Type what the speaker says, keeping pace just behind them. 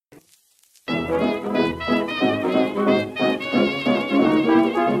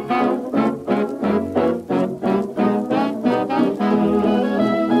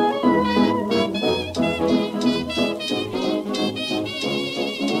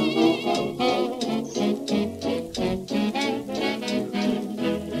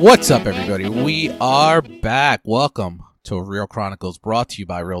What's up, everybody? We are back. Welcome to Real Chronicles, brought to you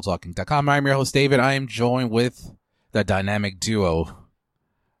by RealTalking.com. I'm your host, David. I am joined with the dynamic duo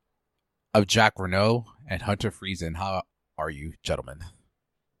of Jack Renault and Hunter Friesen. How are you, gentlemen?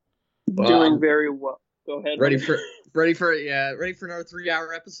 Doing very well. Go ahead. Ready for another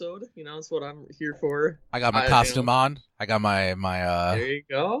 3-hour episode. You know, that's what I'm here for. I got my costume on. I got my There you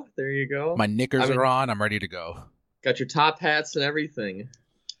go. My knickers are on. I'm ready to go. Got your top hats and everything.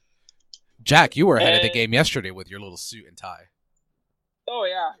 Jack, you were ahead of the game yesterday with your little suit and tie. Oh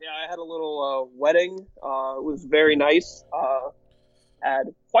yeah. I had a little wedding. It was very nice. Had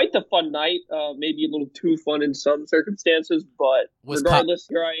quite the fun night. Maybe a little too fun in some circumstances, but regardless,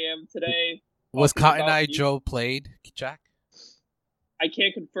 here I am today. Was Cotton Eye Joe played, Jack? I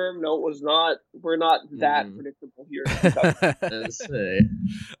can't confirm. No, it was not. We're not that predictable here. Let's say.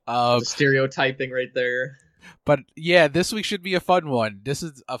 Stereotyping right there. But yeah, this week should be a fun one. This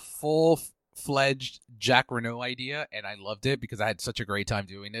is a full-fledged Jack Renault idea, and I loved it because I had such a great time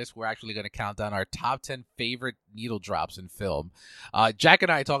doing this. We're actually going to count down our top 10 favorite needle drops in film. Jack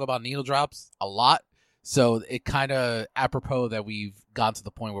and I talk about needle drops a lot, so it kind of apropos that we've gone to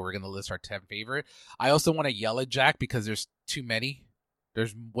the point where we're going to list our 10 favorite. I also want to yell at Jack because there's too many.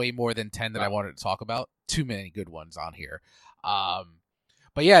 There's way more than 10 that I wanted to talk about. Too many good ones on here.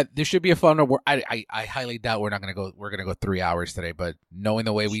 But yeah, this should be a fun one. I highly doubt we're gonna go 3 hours today, but knowing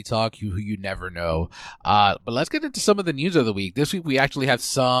the way we talk, you never know. But let's get into some of the news of the week. This week we actually have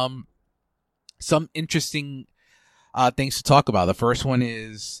some interesting things to talk about. The first one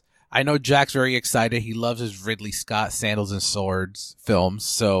is, I know Jack's very excited. He loves his Ridley Scott Sandals and Swords films.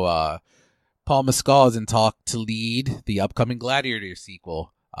 So Paul Mescal is in talk to lead the upcoming Gladiator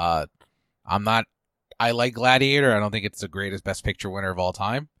sequel. I like Gladiator. I don't think it's the greatest Best Picture winner of all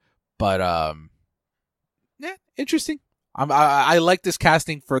time, but yeah, interesting. I like this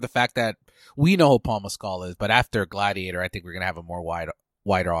casting for the fact that we know who Paul Mescal is, but after Gladiator, I think we're gonna have a more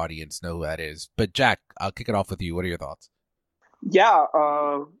wider audience know who that is. But Jack, I'll kick it off with you. What are your thoughts? Yeah,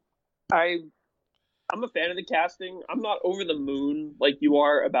 I'm a fan of the casting. I'm not over the moon like you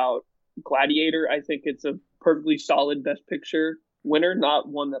are about Gladiator. I think it's a perfectly solid Best Picture winner, not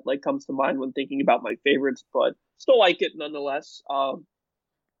one that like comes to mind when thinking about my favorites, but still like it nonetheless.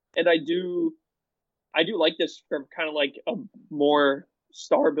 And I do like this from kind of like a more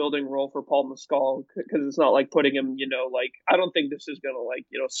star building role for Paul Mescal, because it's not like putting him, like, I don't think this is gonna like,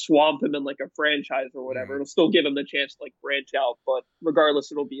 swamp him in like a franchise or whatever. It'll still give him the chance to like branch out, but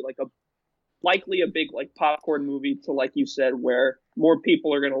regardless, it'll be like likely a big like popcorn movie to, like you said, where more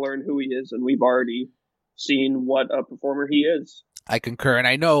people are gonna learn who he is, and we've already seen what a performer he is. I concur, and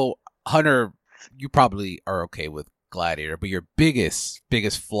I know, Hunter, you probably are okay with Gladiator, but your biggest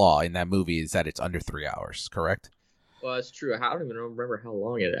flaw in that movie is that it's under 3 hours, correct? Well, that's true. I don't even remember how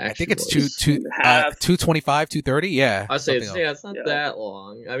long it actually was. I think it's 225, 230, yeah. I'd say it's not that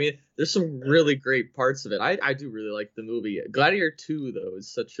long. I mean, there's some really great parts of it. I do really like the movie. Gladiator 2, though,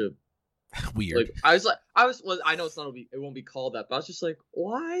 is such a weird. I know it won't be called that, but I was just like,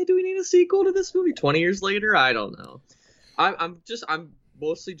 why do we need a sequel to this movie 20 years later? I don't know. I'm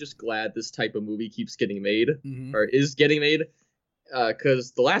mostly just glad this type of movie keeps getting made, or is getting made,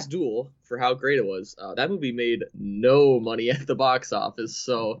 because The Last Duel, for how great it was, that movie made no money at the box office.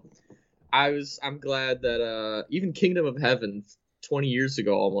 So I'm glad that even Kingdom of Heaven 20 years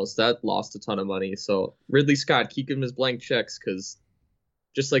ago almost, that lost a ton of money. So Ridley Scott, keep giving his blank checks, because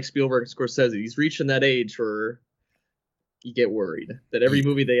just like Spielberg and Scorsese, he's reaching that age where you get worried that every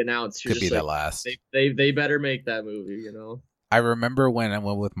movie they announce could be the last. They better make that movie, I remember when I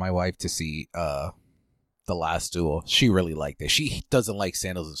went with my wife to see The Last Duel. She really liked it. She doesn't like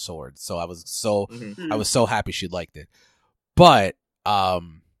Sandals and Swords, so I was so happy she liked it. But a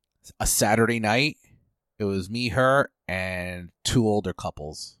Saturday night, it was me, her, and two older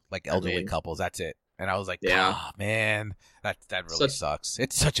couples, like elderly couples. That's it. And I was like, man, that really sucks.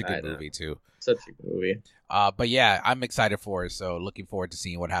 It's such a good movie too. Such a good movie. But yeah, I'm excited for it. So looking forward to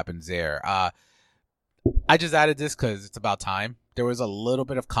seeing what happens there. I just added this because it's about time. There was a little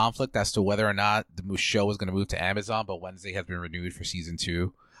bit of conflict as to whether or not the show was going to move to Amazon, but Wednesday has been renewed for season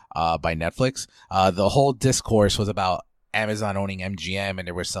 2 by Netflix. The whole discourse was about Amazon owning MGM, and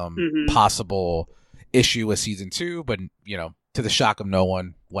there was some possible issue with season 2, but to the shock of no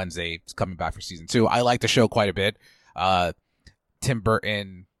one, Wednesday is coming back for season 2. I like the show quite a bit. Tim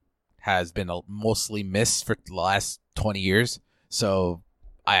Burton has been mostly missed for the last 20 years. So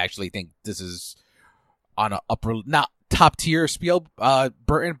I actually think this is on a upper, not top tier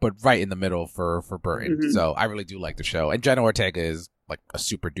Burton, but right in the middle for Burton. Mhm. So I really do like the show. And Jenna Ortega is like a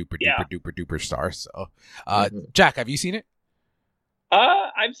super duper duper star. So Jack, have you seen it?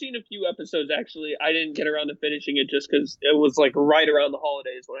 I've seen a few episodes actually. I didn't get around to finishing it just because it was like right around the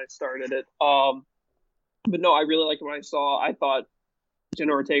holidays when I started it. But no, I really liked what I saw. I thought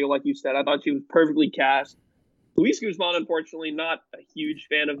Jenna Ortega, like you said, I thought she was perfectly cast. Luis Guzman, unfortunately, not a huge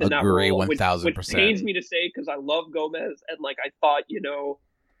fan of in that Agree, role, 1000%. which pains me to say because I love Gomez and like I thought,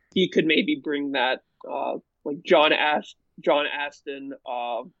 he could maybe bring that like John Aston,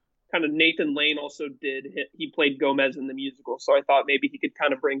 kind of Nathan Lane also did. He played Gomez in the musical, so I thought maybe he could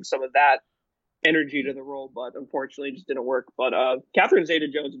kind of bring some of that energy to the role, but unfortunately, it just didn't work. But Catherine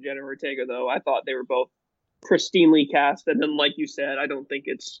Zeta-Jones and Jenna Ortega, though, I thought they were both pristinely cast, and then like you said, I don't think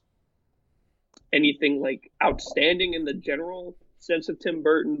it's anything like outstanding in the general sense of Tim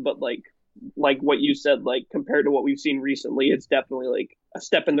Burton, but like what you said, like compared to what we've seen recently, it's definitely like a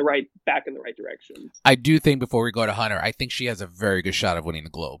step back in the right direction. I do think before we go to Hunter, I think she has a very good shot of winning the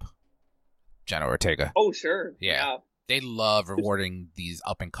Globe. Jenna Ortega. Oh, sure. Yeah. They love rewarding these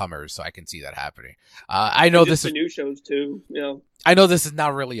up and comers, so I can see that happening. I know this is the new shows too. I know this is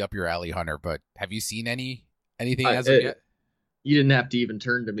not really up your alley, Hunter, but have you seen anything as of yet? You didn't have to even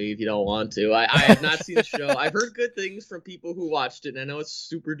turn to me if you don't want to. I have not seen the show. I've heard good things from people who watched it, and I know it's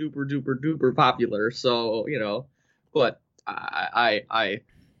super duper duper duper popular. So but I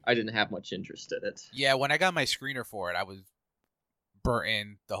didn't have much interest in it. Yeah, when I got my screener for it, I was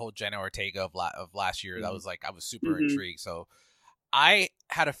Burton, the whole Jenna Ortega of last year. That was like, I was super intrigued. So I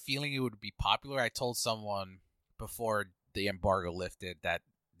had a feeling it would be popular. I told someone before the embargo lifted that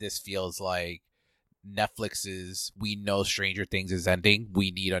this feels like Netflix's we know Stranger Things is ending.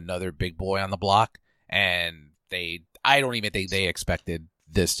 We need another big boy on the block. And I don't even think they expected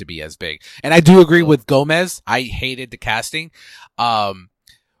this to be as big. And I do agree with Gomez. I hated the casting.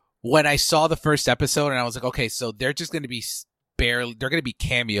 When I saw the first episode and I was like, okay, so they're just going to be they're going to be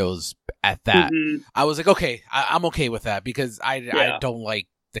cameos at that. I was like, okay, I'm okay with that because I don't like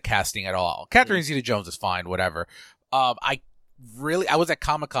the casting at all. Catherine Zeta-Jones is fine, whatever. I was at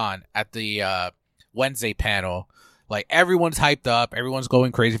Comic-Con at the Wednesday panel. Like, everyone's hyped up. Everyone's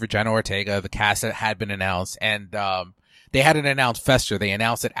going crazy for Jenna Ortega. The cast had been announced. And they hadn't announced Fester. They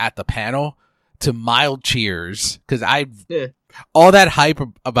announced it at the panel to mild cheers. Because all that hype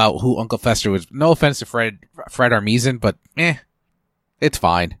about who Uncle Fester was, no offense to Fred Armisen, but it's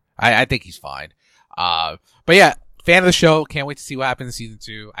fine. I think he's fine. But yeah, fan of the show. Can't wait to see what happens in season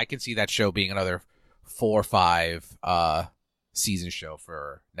 2. I can see that show being another 4 or 5 season show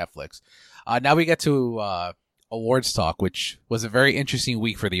for Netflix. Now we get to awards talk, which was a very interesting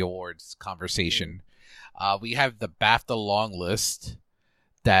week for the awards conversation. We have the BAFTA long list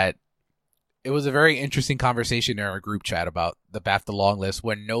that it was a very interesting conversation in our group chat about the BAFTA long list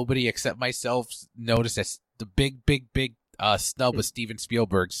when nobody except myself noticed that the big snub was Steven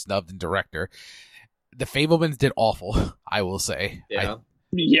Spielberg snubbed in director. The Fabelmans did awful, I will say.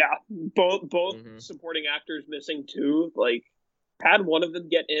 Both supporting actors missing too. Like, had one of them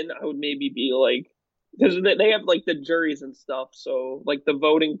get in, I would maybe be like, because they have like the juries and stuff, so like the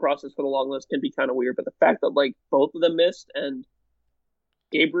voting process for the long list can be kind of weird. But the fact that like both of them missed and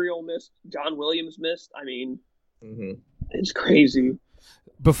Gabriel missed, John Williams missed, I mean, it's crazy.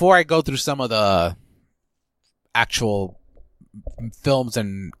 Before I go through some of the actual films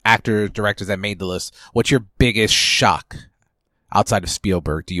and actors, directors that made the list, what's your biggest shock outside of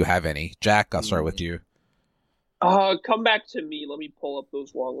Spielberg? Do you have any? Jack, I'll start with you. Come back to me. Let me pull up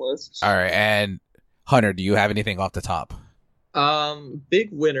those long lists. All right, and Hunter, do you have anything off the top? Big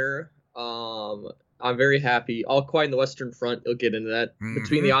winner. I'm very happy. All Quiet on the Western Front, you'll get into that.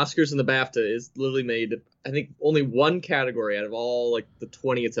 Between the Oscars and the BAFTA is literally made, I think, only one category out of all like the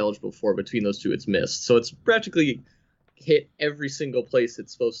 20 it's eligible for. Between those two, it's missed. So it's practically hit every single place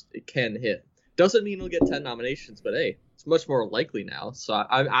it can hit. Doesn't mean it'll get 10 nominations, but hey, it's much more likely now. So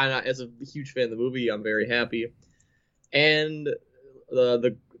I as a huge fan of the movie, I'm very happy. And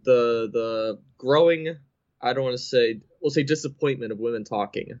the growing, I don't want to say, we'll say disappointment of women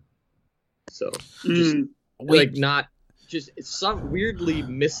talking. So just it's some weirdly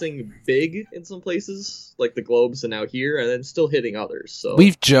missing big in some places, like the Globes and now here, and then still hitting others. So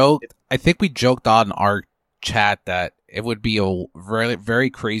I think we joked on our chat that it would be a very, very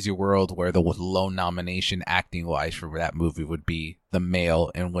crazy world where the lone nomination acting wise for that movie would be the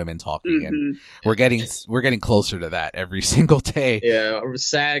male and women talking, and we're getting closer to that every single day. Yeah,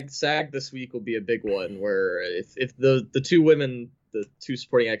 SAG this week will be a big one where if the two women the two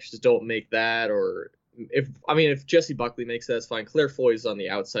supporting actors don't make that, or if Jessie Buckley makes that, it's fine. Claire Foy's on the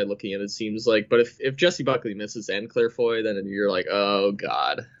outside looking in, it seems like. But if Jessie Buckley misses and Claire Foy, then you're like, oh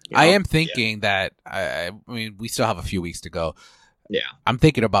god. I am thinking that I mean we still have a few weeks to go. Yeah, I'm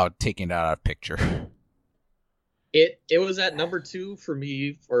thinking about taking that out of picture. It was at number 2 for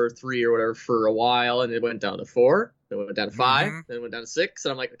me, or 3 or whatever, for a while, and it went down to 4, then it went down to 5, then it went down to 6,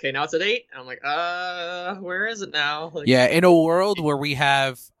 and I'm like, okay, now it's at 8, and I'm like, where is it now? Like, yeah, in a world where we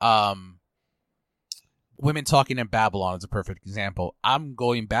have Women Talking in Babylon is a perfect example. I'm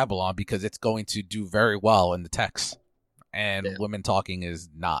going Babylon because it's going to do very well in the text, and Women Talking is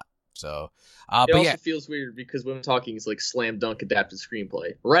not. So, it but also feels weird because Women Talking is like slam dunk adapted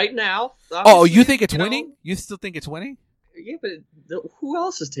screenplay right now. Oh, you think it's winning? You still think it's winning? Yeah, but who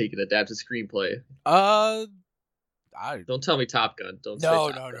else is taking adapted screenplay? Don't tell me Top Gun.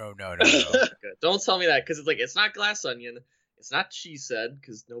 No. Don't tell me that, because it's like, it's not Glass Onion, it's not She Said,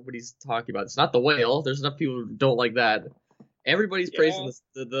 because nobody's talking about it. It's not The Whale. There's enough people who don't like that. Everybody's praising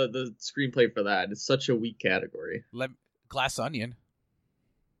the screenplay for that. It's such a weak category. Glass Onion.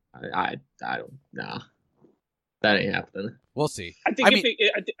 I don't. Nah, that ain't happening. We'll see.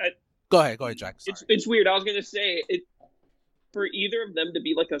 Go ahead, Jack. It's weird. I was gonna say it for either of them to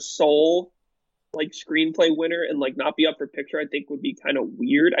be like a sole like screenplay winner and like not be up for picture. I think would be kind of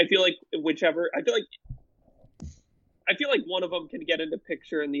weird. I feel like one of them can get into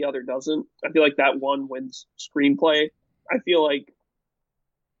picture and the other doesn't. I feel like that one wins screenplay. I feel like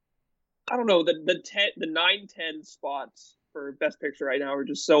I don't know the 9-10 spots for Best Picture right now are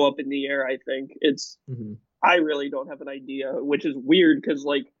just so up in the air. I think I really don't have an idea, which is weird because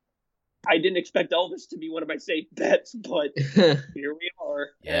like I didn't expect Elvis to be one of my safe bets, but here we are.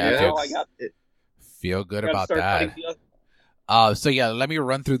 Yeah, feel good about that. So yeah, let me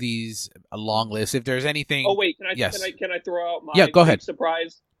run through these a long list. If there's anything, can I throw out my go ahead.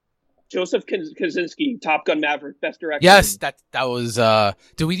 Surprise? Joseph Kosinski, Top Gun Maverick, Best Director. Yes, that was.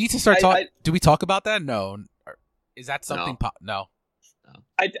 Do we need to start talking? Do we talk about that? No. Is that something? No.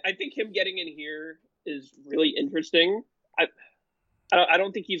 I think him getting in here is really interesting. I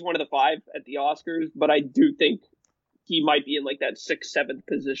don't think he's one of the 5 at the Oscars, but I do think he might be in like that 6th, 7th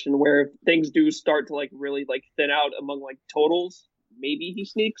position where if things do start to like really like thin out among like totals, maybe he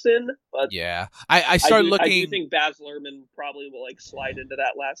sneaks in. But yeah, I started looking. I do think Baz Luhrmann probably will like slide into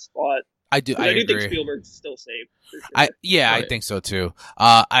that last spot. I do think Spielberg's still safe. For sure. I think so too.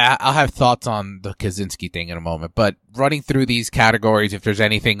 I'll have thoughts on the Kosinski thing in a moment, but running through these categories, if there's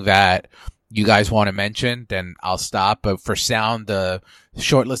anything that you guys want to mention, then I'll stop. But for sound, the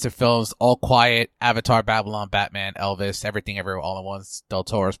short list of films: All Quiet, Avatar, Babylon, Batman, Elvis, Everything Everywhere All at Once, Del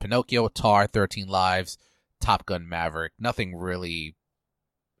Toro's Pinocchio, Tar, 13 Lives, Top Gun Maverick. Nothing really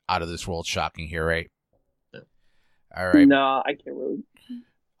out of this world shocking here, right? No. All right. No, I can't really.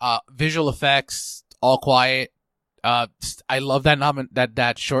 Visual effects, All Quiet. I love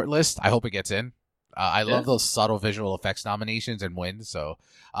that short list. I hope it gets in. I love those subtle visual effects nominations and wins. So,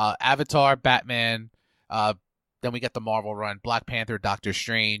 Avatar, Batman. Then we get the Marvel run: Black Panther, Doctor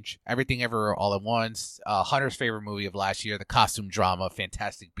Strange, Everything Everywhere All at Once. Hunter's favorite movie of last year, the costume drama,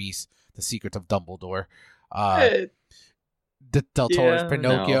 Fantastic Beasts: The Secrets of Dumbledore. Del Toro's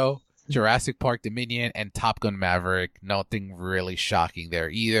Pinocchio. Jurassic Park Dominion, and Top Gun Maverick. Nothing really shocking there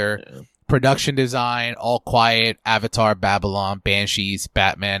either. Yeah. Production design, All Quiet, Avatar, Babylon, Banshees,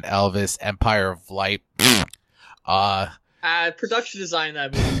 Batman, Elvis, Empire of Light. Production design in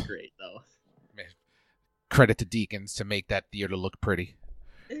that movie is great, though. Credit to Deakins to make that theater look pretty.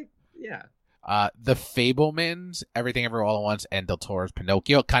 Yeah. The Fabelmans, Everything Everywhere All at Once, and Del Toro's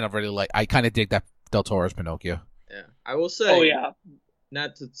Pinocchio. I kind of dig that Del Toro's Pinocchio. Yeah, I will say. Oh yeah.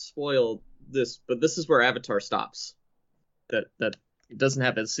 Not to spoil this, but this is where Avatar stops. That it doesn't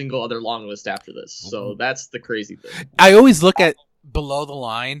have a single other long list after this. So that's the crazy thing. I always look at below the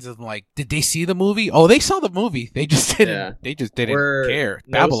lines and like, did they see the movie? Oh, they saw the movie. They just didn't. Yeah. They just didn't care.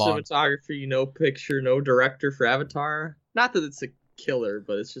 No Babylon. Cinematography, no picture, no director for Avatar. Not that it's a killer,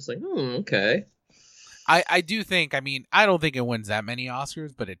 but it's just like, okay. I do think. I mean, I don't think it wins that many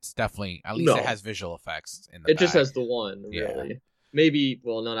Oscars, but it's definitely it has visual effects in the. It just has the one, really. Yeah. Maybe,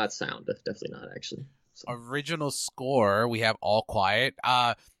 well, no, not sound. Definitely not, actually. So. Original score, we have All Quiet.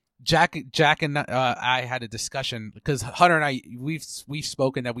 Jack and I had a discussion because Hunter and I we've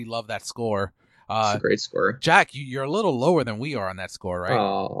spoken that we love that score. It's a great score. Jack, you're a little lower than we are on that score, right?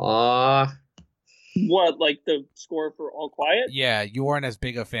 Aww. What, like the score for All Quiet? Yeah, you weren't as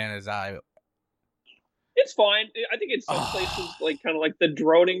big a fan as I. It's fine. I think in some places, like kind of like the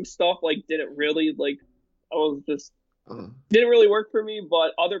droning stuff, like didn't really like. I was just. Didn't really work for me,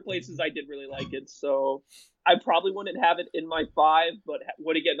 but other places I did really like it. So I probably wouldn't have it in my 5, but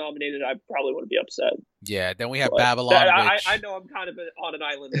would it get nominated, I probably wouldn't be upset. Yeah, then we have But Babylon, which I know I'm kind of on an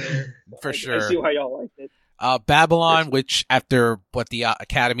island there. for sure. I see why y'all like it. Babylon, which after what the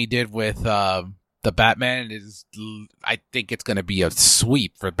Academy did with the Batman is, I think it's going to be a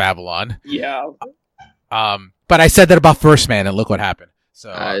sweep for Babylon. Yeah. But I said that about First Man, and look what happened.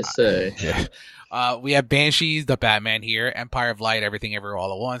 So I say. Yeah. We have Banshees, the Batman here, Empire of Light, Everything Everywhere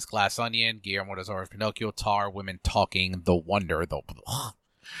All at Once, Glass Onion, Guillermo del Toro's Pinocchio, Tar, Women Talking, The Wonder, The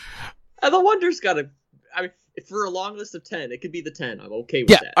Wonder's got to. I mean, for a long list of 10, it could be the 10. I'm okay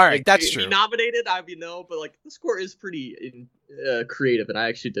with that. All right, like, that's if true. Be nominated, I'd be no, but like the score is pretty creative, and I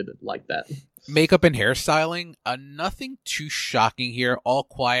actually did like that. Makeup and hairstyling, nothing too shocking here. All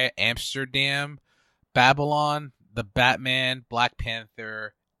Quiet, Amsterdam, Babylon, The Batman, Black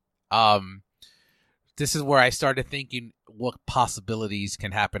Panther. This is where I started thinking what possibilities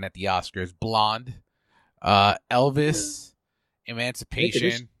can happen at the Oscars. Blonde, Elvis,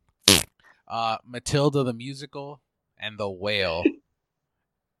 Emancipation, Matilda the Musical, and The Whale.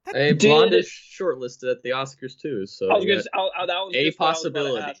 Hey, Blonde is shortlisted at the Oscars too, so I was gonna say, that was a just what possibility.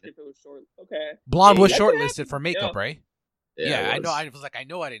 I was about to ask if it was short. Okay. Blonde was Yeah, shortlisted for makeup, right? Yeah, I know. I was like, I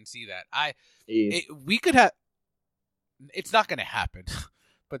know, I didn't see that. Eve. We could have. It's not going to happen,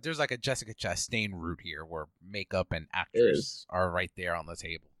 but there's like a Jessica Chastain route here, where makeup and actress are right there on the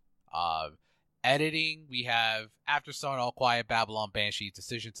table. Editing, we have After Sun, All Quiet, Babylon, Banshees,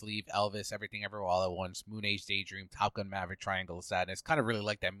 Decision to Leave, Elvis, Everything Everywhere All at Once, Moon Age Daydream, Top Gun Maverick, Triangle of Sadness. Kind of really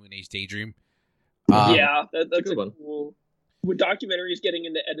like that Moon Age Daydream. Yeah, that's a good one. Cool. With documentaries getting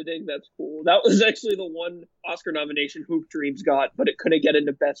into editing, that's cool. That was actually the one Oscar nomination Hoop Dreams got, but it couldn't get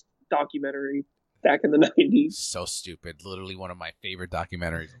into Best Documentary back in the 90s. So stupid. Literally one of my favorite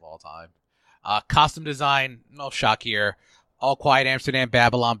documentaries of all time. Costume design, no shock here. All Quiet, Amsterdam,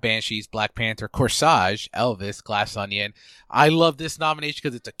 Babylon, Banshees, Black Panther, Corsage, Elvis, Glass Onion. I love this nomination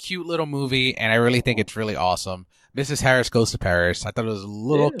because it's a cute little movie, and I really think it's really awesome. Mrs. Harris Goes to Paris. I thought it was a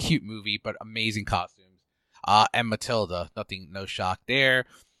little cute movie, but amazing costumes. And Matilda, no shock there.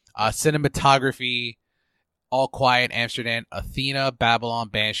 Cinematography, All Quiet, Amsterdam, Athena, Babylon,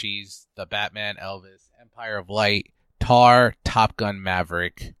 Banshees, The Batman, Elvis, Empire of Light, Tar, Top Gun,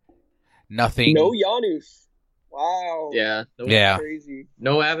 Maverick. Nothing. No Janus. Wow. Yeah. Crazy.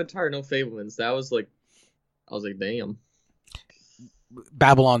 No Avatar, no Fablemans. That was like, I was like, damn.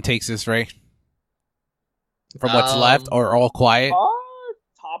 Babylon takes this, right? From what's left, or All Quiet?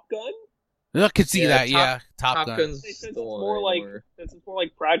 Top Gun? I could see that, Top Gun. Gun's Since the it's one more like where- since it's more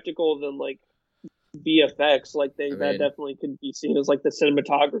like practical than like VFX, like that definitely could be seen as like the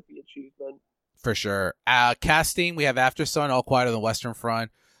cinematography achievement. For sure. Casting, we have After Sun, All Quiet on the Western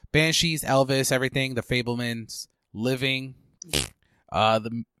Front, Banshees, Elvis, Everything, The Fablemans, Living,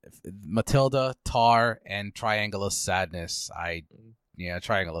 the Matilda, Tar, and Triangle of Sadness.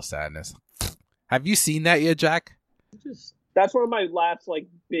 Triangle of Sadness. Have you seen that yet, Jack? That's one of my last like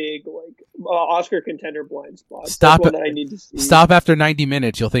big like Oscar contender blind spots. Stop That's it. one that I need to see. Stop after 90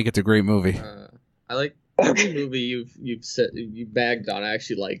 minutes. You'll think it's a great movie. I like every movie you bagged on. I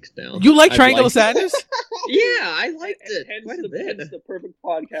actually liked now. You like Triangle of Sadness? Yeah, I liked it Hence quite a bit. the perfect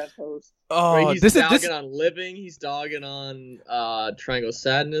podcast host. Oh, Right, he's this dogging is on Living. He's dogging on Triangle of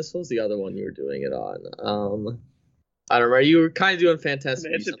Sadness. What was the other one you were doing it on? I don't know. You were kind of doing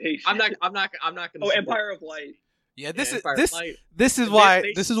Fantastic Beasts. Emancipation. I'm not gonna. Empire of Light. Yeah, this Empire is Light. why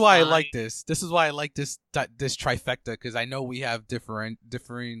Animation's I fine. like this. This is why I like this trifecta, because I know we have differing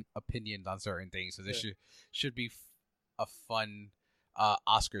opinions on certain things. So this should be a fun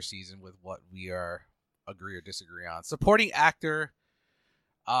Oscar season with what we are agree or disagree on. Supporting actor,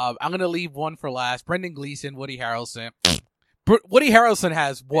 I'm gonna leave one for last. Brendan Gleeson, Woody Harrelson. Woody Harrelson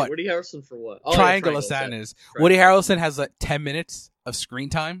has what? Woody Harrelson for what? Triangle of Sadness. Right. Woody Harrelson has like 10 minutes of screen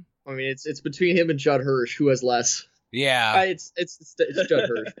time. I mean, it's between him and Judd Hirsch. Who has less? Yeah. It's Judd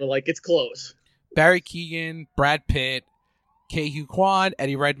Hirsch, but like it's close. Barry Keoghan, Brad Pitt, Ke Huy Quan,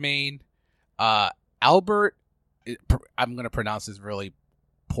 Eddie Redmayne, Albert. I'm gonna pronounce this really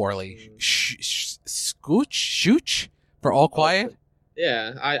poorly. Scooch for All Quiet.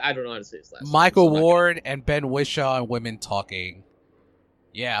 Yeah, I don't know how to say his last name. Michael so I'm not Ward and Ben Whishaw and Women Talking.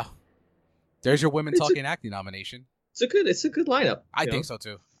 Yeah, there's your Women Talking acting nomination. It's a good lineup. I think so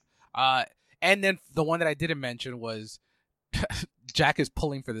too. And then the one that I didn't mention was Jack is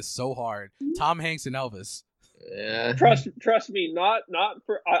pulling for this so hard. Tom Hanks and Elvis. Yeah. Trust me, not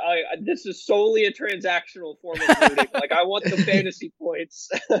for this is solely a transactional form of rooting. Like I want the fantasy points.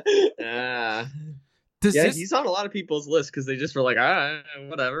 He's on a lot of people's list because they just were like,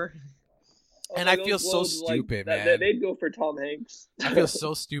 whatever. And I feel so stupid, man. They'd go for Tom Hanks. I feel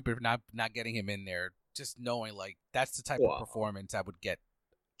so stupid for not getting him in there. Just knowing like that's the type of performance that would get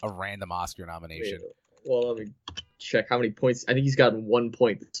a random Oscar nomination. Well, let me check how many points. I think he's gotten 1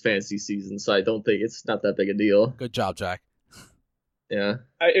 point this fantasy season, so I don't think it's not that big a deal. Good job, Jack. Yeah,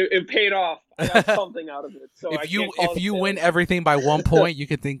 it paid off. I got something out of it. So if you win everything by 1 point, you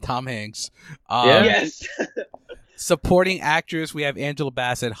can think Tom Hanks. Yes. Supporting actors, we have Angela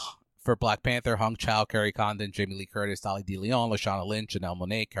Bassett for Black Panther, Hong Chow, Carrie Condon, Jamie Lee Curtis, Dolly De Leon, Lashana Lynch, Janelle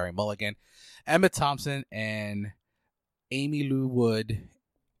Monáe, Carey Mulligan, Emma Thompson, and Amy Lou Wood.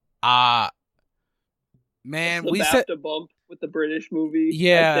 Man, we said bump with the British movie.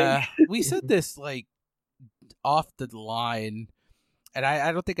 Yeah, we said this like off the line, and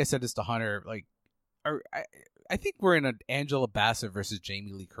I don't think I said this to Hunter. Like, I think we're in an Angela Bassett versus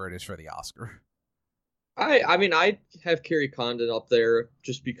Jamie Lee Curtis for the Oscar. I mean, I have Carrie Condon up there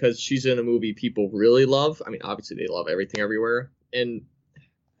just because she's in a movie people really love. I mean, obviously they love Everything Everywhere,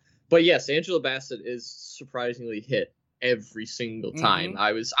 but yes, Angela Bassett is surprisingly hit every single time.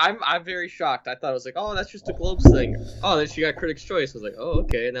 I'm very shocked. I thought it was like, oh, that's just a Globes thing. Oh, then she got Critics' Choice. I was like, oh,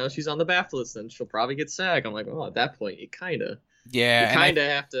 okay, now she's on the BAFTA list, and she'll probably get SAG. I'm like, oh, at that point, you kind of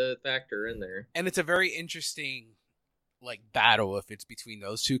have to factor in there. And it's a very interesting like battle if it's between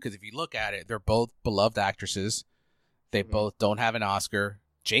those two, because if you look at it, they're both beloved actresses. They both don't have an Oscar.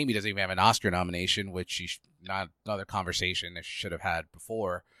 Jamie doesn't even have an Oscar nomination, which she not another conversation that she should have had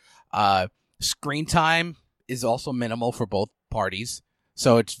before. Screen time is also minimal for both parties,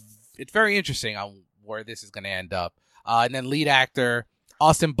 so it's very interesting on where this is going to end up. And then lead actor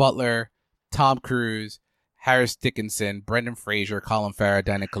Austin Butler, Tom Cruise, Harris Dickinson, Brendan Fraser, Colin Farrell,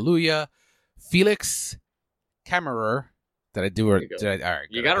 Dana Kaluuya, Felix Kammerer. Did I do it? All right,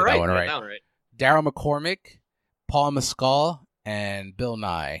 you got it right. Right. Daryl McCormick, Paul Mescal, and Bill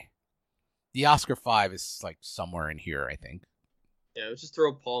Nye. The Oscar 5 is like somewhere in here, I think. Yeah, let's just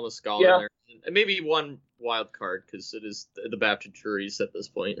throw Paul Mescal in there. And maybe one wild card, because it is the BAFTA juries at this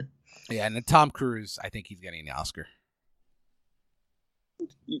point. Yeah, and then Tom Cruise, I think he's getting the Oscar.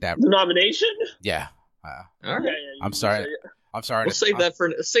 The nomination? Yeah. All right. Yeah, I'm sorry. We'll save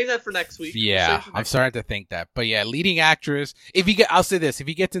that for next week. Yeah, I'm starting to think that. But yeah, leading actress. I'll say this: if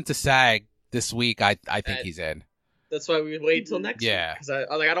he gets into SAG this week, I think he's in. That's why we wait till next week. Because I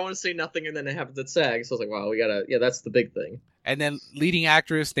don't want to say nothing and then it happens at SAG. So I was like, wow, we gotta. Yeah, that's the big thing. And then leading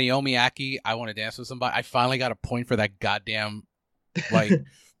actress Naomi Ackie, I Want to Dance with Somebody. I finally got a point for that goddamn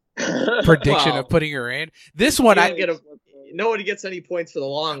prediction of putting her in. This one, nobody gets any points for the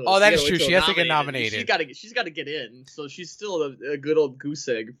long list. Oh, that is true. She has to get nominated. She's got to get in. So she's still a good old goose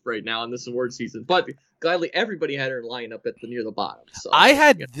egg right now in this award season. But gladly, everybody had her line up near the bottom. So I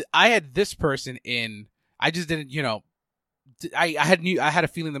had this person in. I just didn't, I had a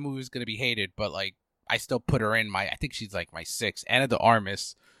feeling the movie was going to be hated, but like I still put her in I think she's like my 6th. Ana de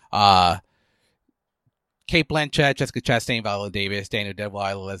Armas, Cate Blanchett, Jessica Chastain, Viola Davis, Daniel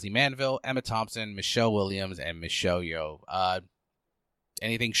Day-Lewis, Leslie Manville, Emma Thompson, Michelle Williams, and Michelle Yeoh.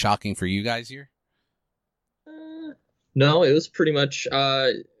 Anything shocking for you guys here? No, it was pretty much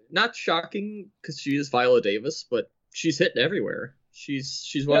not shocking because she is Viola Davis, but she's hitting everywhere.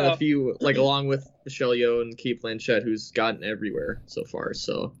 She's one of the few, like along with Michelle Yeoh and Cate Blanchett, who's gotten everywhere so far.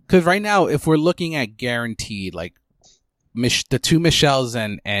 So because right now, if we're looking at guaranteed, like the two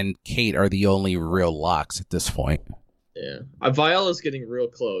Michelles and Kate are the only real locks at this point. Yeah, Viola's getting real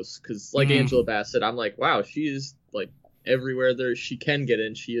close because, like Angela Bassett, I'm like, wow, she is like everywhere there she can get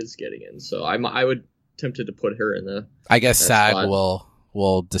in, she is getting in. So I would tempted to put her in the. I guess SAG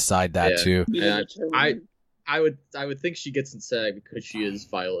will decide that too. Yeah, I would think she gets in SAG because she is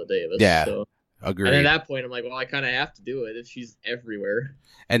Viola Davis. Yeah, so. Agreed. And at that point, I'm like, well, I kind of have to do it if she's everywhere.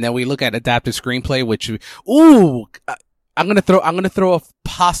 And then we look at adapted screenplay, which I'm gonna throw a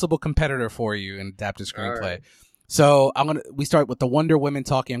possible competitor for you in adapted screenplay. Right. So we start with the Wonder Woman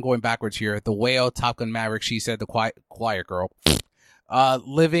talking. I'm going backwards here. The Whale, Top Gun Maverick, She Said, The Quiet Girl,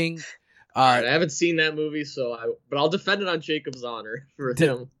 Living. Right, I haven't seen that movie, but I'll defend it on Jacob's honor for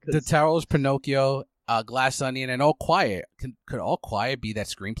him. The Taro's Pinocchio, Glass Onion, and All Quiet. Could All Quiet be that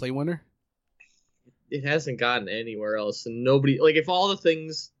screenplay winner? It hasn't gotten anywhere else, and nobody if all the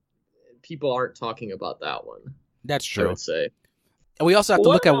things people aren't talking about that one. That's true. I would say. And we also have to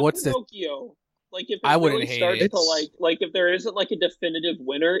look at what's Pinocchio? Like if it I wouldn't really hate starts it. to like if there isn't like a definitive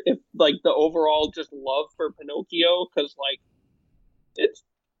winner, if like the overall just love for Pinocchio, because like it's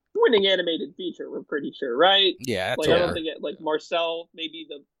winning animated feature, we're pretty sure, right? Yeah, that's I don't think it Marcel, maybe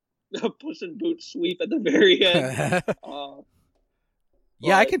the Puss in Boots sweep at the very end.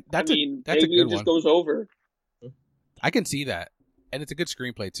 Yeah, I can. That's a good one. It just goes over. I can see that, and it's a good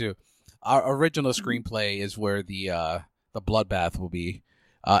screenplay too. Our original screenplay is where the bloodbath will be.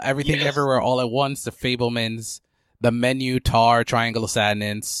 Everything Everywhere All at Once, The Fablemans, The Menu, Tar, Triangle of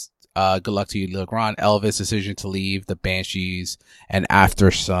Sadness, Good Luck to You, Lil Grand, Elvis, Decision to Leave, The Banshees, and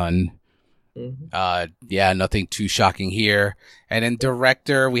After Sun. Nothing too shocking here. And then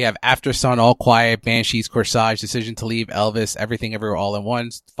director, we have After Sun, All Quiet, Banshees, Corsage, Decision to Leave, Elvis, Everything Everywhere All at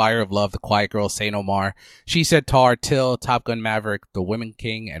Once, Fire of Love, The Quiet Girl, Say No More, She Said, Tar, Till, Top Gun Maverick, The Women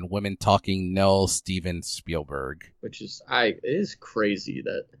King, and Women Talking, Nell, Steven Spielberg. Which is, it is crazy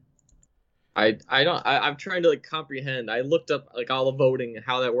that I'm trying to like comprehend. I looked up like all the voting and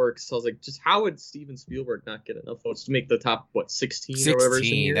how that works. So I was like, just how would Steven Spielberg not get enough votes to make the top 16 or whatever?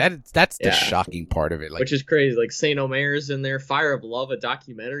 16. That's the shocking part of it. Like, which is crazy. Like Saint Omer's in there, Fire of Love, a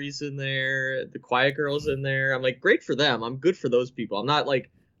documentary's in there, The Quiet Girl's in there. I'm like, great for them. I'm good for those people. I'm not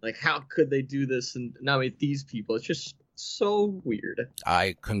like how could they do this and nominate these people? It's just so weird.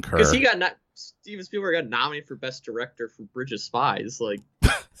 I concur. Because Steven Spielberg got nominated for Best Director for Bridge of Spies. Like,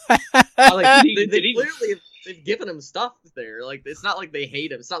 they've given him stuff there. Like, it's not like they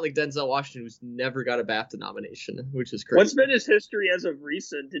hate him. It's not like Denzel Washington, who's never got a BAFTA nomination, which is crazy. What's been his history as of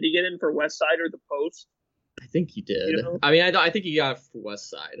recent? Did he get in for West Side or The Post? I think he did. You know? I mean, I think he got it for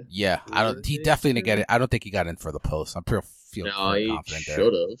West Side. Yeah, he definitely didn't get it. I don't think he got in for The Post. I'm pretty confident there.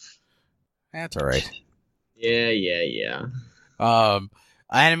 Should have. That's all right. Yeah.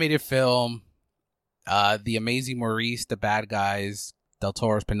 Animated film, The Amazing Maurice, The Bad Guys, Del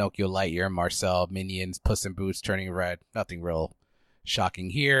Toro's Pinocchio, Lightyear, Marcel, Minions, Puss in Boots, Turning Red. Nothing real shocking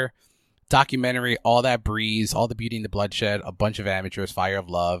here. Documentary, All That Breeze, All the Beauty and the Bloodshed, A Bunch of Amateurs, Fire of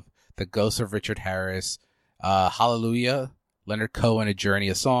Love, The Ghost of Richard Harris, Hallelujah, Leonard Cohen, A Journey,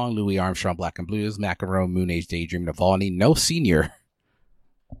 A Song, Louis Armstrong, Black and Blues, Macaron, Moon Age, Daydream, Navalny, no senior.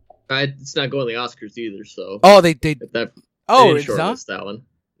 It's not going to the Oscars either, so. Oh, they it's not? That one.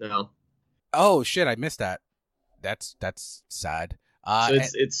 No. Oh shit! I missed that. That's sad. So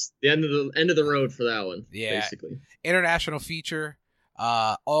it's the end of the road for that one. Yeah. Basically. International feature.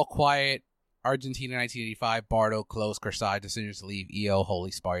 All Quiet, Argentina, 1985. Bardo, Close, Corsage, Decisions to Leave, EO,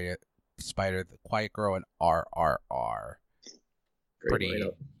 Holy Spider, The Quiet Girl, and RRR. Pretty.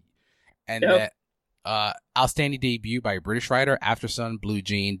 And that outstanding debut by a British writer: After Sun, Blue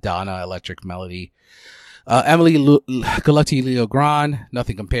Jean, Donna, Electric Melody. Emily Galati, Leo Grand,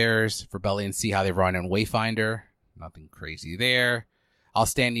 Nothing Compares, Rebellion, See How They Run, and Wayfinder. Nothing crazy there.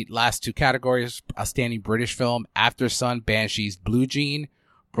 Outstanding last two categories: outstanding British film, After Sun, Banshees, Blue Jean,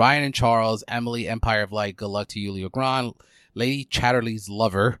 Brian and Charles, Emily, Empire of Light, Good Luck to You, Leo Grand, Lady Chatterley's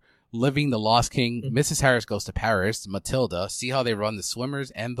Lover, Living, The Lost King, Mrs. Harris Goes to Paris, Matilda, See How They Run, The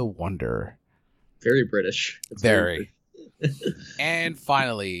Swimmers, and The Wonder. Very British. Very. And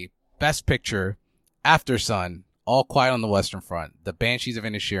finally, Best Picture, After Sun, All Quiet on the Western Front, The Banshees of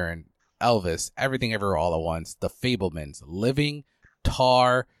Inisherin, Elvis, Everything Everywhere All at Once, The Fablemans, Living,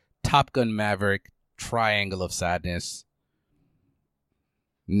 Tar, Top Gun Maverick, Triangle of Sadness.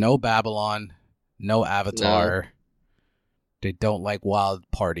 No Babylon, no Avatar. No. They don't like wild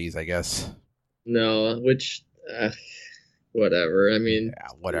parties, I guess. No, which, whatever. I mean, yeah,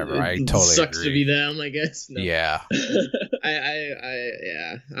 whatever. I totally sucks agree. To be them, I guess. No. Yeah.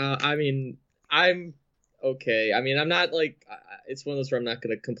 I mean, I'm okay. I mean, I'm not like, it's one of those where I'm not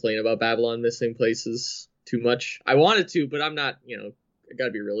going to complain about Babylon missing places too much. I wanted to, but I'm not, I got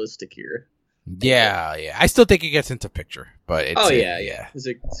to be realistic here. Yeah. I still think it gets into picture, but it's yeah.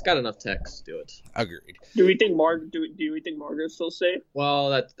 It's got enough text to do it. Agreed. Do we think Margaret's still safe?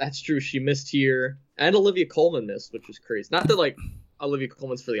 Well, that's true. She missed here, and Olivia Colman missed, which is crazy. Not that like Olivia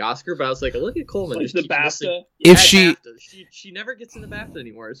Colman's for the Oscar, but I was like, Olivia Colman is the BAFTA. If she never gets in the BAFTA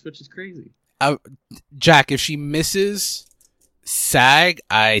anymore, which is crazy. Jack, if she misses SAG,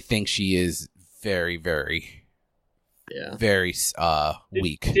 I think she is very, very, very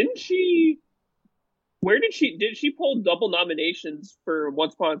weak. Didn't she? Where did she pull double nominations for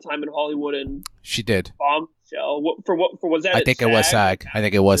Once Upon a Time in Hollywood and she did Bombshell? For was that? I think it was SAG. I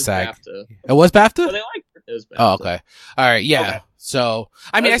think it was SAG. BAFTA. It was BAFTA. Well, they liked her. It was BAFTA. Oh, okay. All right. Yeah. Okay. So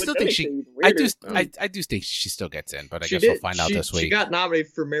I mean, I still think I do think she still gets in, but I guess we'll find out this week. She got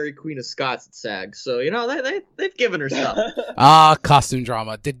nominated for Mary Queen of Scots at SAG, so they've given her stuff. Costume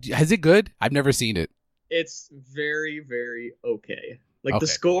drama. Is it good? I've never seen it. It's very, very okay. Like the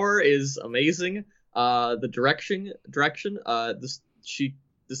score is amazing. The direction. This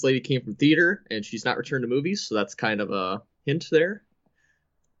lady came from theater and she's not returned to movies, so that's kind of a hint there.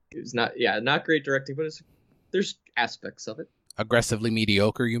 It's not great directing, but there's aspects of it. Aggressively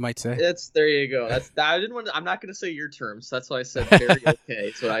mediocre, you might say. There you go. I'm not going to say your terms. That's why I said very okay.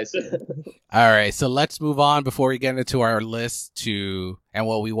 That's what I said. All right, so let's move on before we get into our list and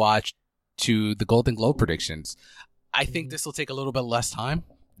what we watched to the Golden Globe predictions. I think this will take a little bit less time.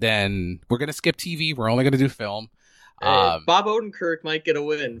 Then we're gonna skip TV. We're only gonna do film. Bob Odenkirk might get a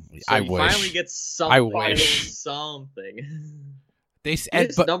win. So I he wish. finally gets something. I wish. Something. He's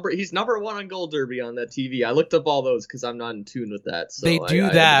number one on Gold Derby on that TV. I looked up all those because I'm not in tune with that. So they do I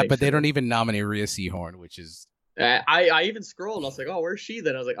that, but they don't even nominate Rhea Seehorn, which is. I even scrolled and I was like, oh, where's she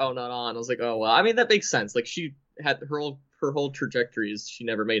then? I was like, oh, not on. I was like, oh, well, I mean, that makes sense. Like, she had her whole trajectory is she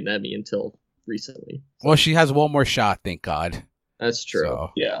never made an Emmy until recently. So. Well, she has one more shot, thank God. That's true.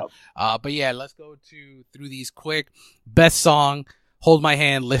 So, yeah. But yeah, let's go through these quick. Best song, Hold My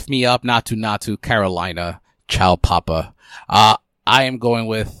Hand, Lift Me Up, Natu, Carolina, Child Papa. I am going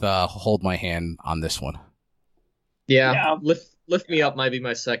with Hold My Hand on this one. Yeah. Lift Me Up might be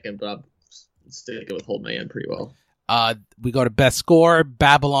my second, but I'm sticking with Hold My Hand pretty well. We go to Best Score,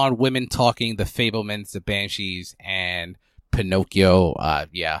 Babylon, Women Talking, The Fablemans, The Banshees, and Pinocchio.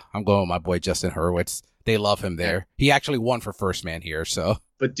 Yeah, I'm going with my boy Justin Hurwitz. They love him there. He actually won for First Man here, so.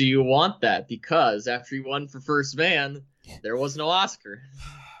 But do you want that? Because after he won for First Man, there was no Oscar.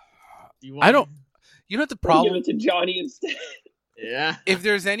 I don't. You know what the problem? Give it to Johnny instead. Yeah. If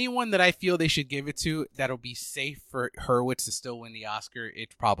there's anyone that I feel they should give it to that'll be safe for Hurwitz to still win the Oscar,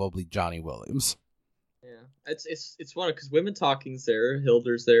 it's probably Johnny Williams. Yeah, it's one because Women Talking's there,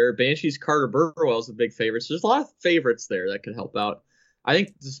 Hilder's there, Banshee's Carter Burwell's a big favorite. So there's a lot of favorites there that could help out. I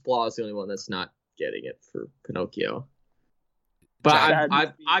think Desplat is the only one that's not getting it for Pinocchio. But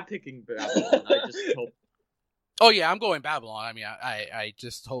I'm picking Babylon. I just hope. Oh yeah, I'm going Babylon. I mean, I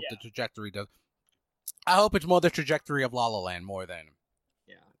just hope the trajectory does. I hope it's more the trajectory of La La Land more than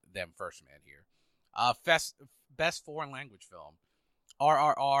First Man here. Best foreign language film.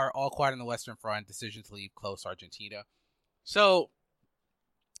 RRR, All Quiet on the Western Front, Decision to Leave, Close, Argentina. So,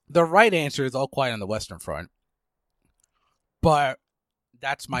 the right answer is All Quiet on the Western Front. But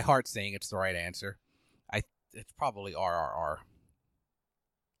that's my heart saying it's the right answer. It's probably RRR.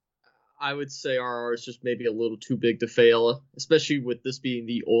 I would say RRR is just maybe a little too big to fail, especially with this being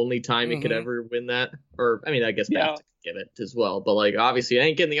the only time it could ever win that. Or, I mean, I guess BAFTA could give it as well. But, like, obviously, it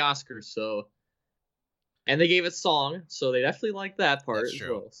ain't getting the Oscars, so... And they gave it song, so they definitely like that part as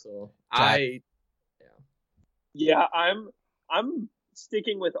well. So I'm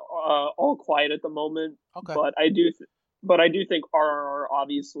sticking with All Quiet at the moment. Okay. But I do think RRR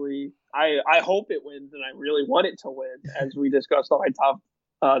obviously. I hope it wins, and I really want it to win, as we discussed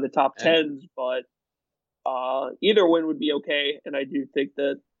on the top tens. But either win would be okay, and I do think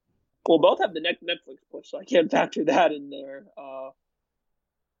that we'll both have the Netflix push, so I can't factor that in there.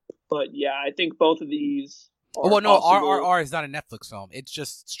 But yeah, I think both of these. RRR is not a Netflix film. It's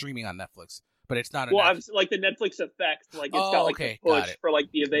just streaming on Netflix, but it's not. I'm like the Netflix effect. Like it's got like a push for like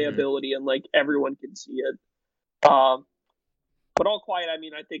the availability and like everyone can see it. But All Quiet. I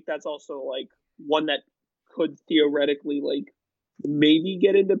mean, I think that's also like one that could theoretically like maybe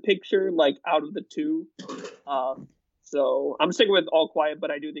get into picture like out of the two. So I'm sticking with All Quiet,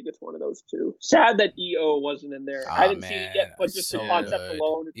 but I do think it's one of those two. Sad that EO wasn't in there. I didn't see it yet, but just the concept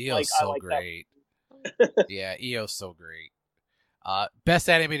alone, it's EO's like so I like great. that. Yeah, EO's so great. Best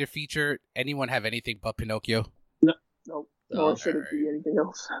animated feature. Anyone have anything but Pinocchio? No, nor should it be anything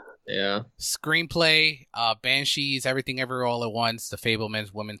else. Yeah. Screenplay. Banshees. Everything Everywhere All at Once. The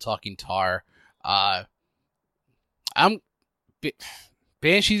Fablemans. Women Talking Tar.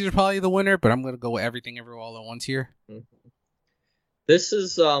 Banshees are probably the winner, but I'm going to go with Everything Everywhere All at Once here. This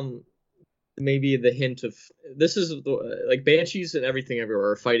is maybe the hint of... This is like Banshees and Everything Everywhere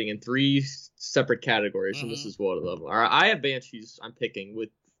are fighting in three separate categories, and this is one of them. I have Banshees I'm picking, with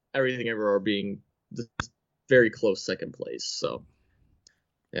Everything Everywhere being the very close second place. So,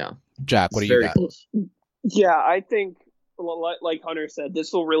 yeah. Jack, what do you got? Close. Yeah, I think, like Hunter said,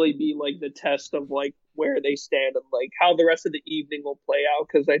 this will really be like the test of like where they stand and like how the rest of the evening will play out,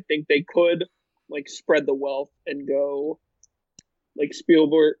 because I think they could like spread the wealth and go like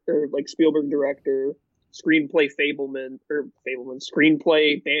Spielberg director, screenplay Fableman,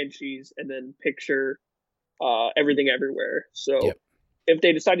 screenplay Banshees, and then picture Everything Everywhere. So if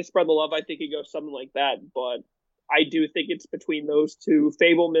they decide to spread the love, I think it goes something like that. But I do think it's between those two.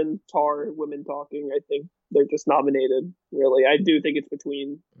 Fableman, Tar, Women Talking. I think they're just nominated. Really, I do think it's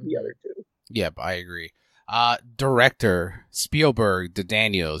between the other two. Yep, I agree. Director Spielberg, the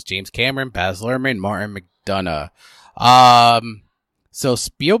Daniels, James Cameron, Baz Luhrmann, Martin McDonagh. So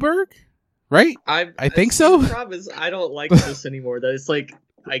Spielberg, right? I think so. The problem is I don't like this anymore. That it's like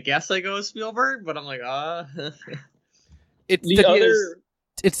I guess I go with Spielberg, but I'm like It's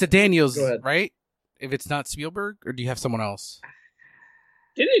the Daniels, right? If it's not Spielberg, or do you have someone else?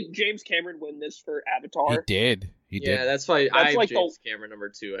 Didn't James Cameron win this for Avatar? He did. Yeah, that's why I have James Cameron number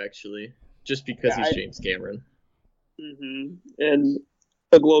 2, actually. just because Yeah, he's James Cameron. And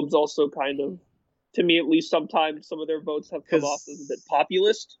the Globes also kind of, to me at least, sometimes some of their votes have come off as a bit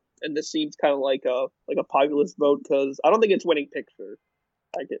populist, and this seems kind of like a populist vote because I don't think it's winning picture.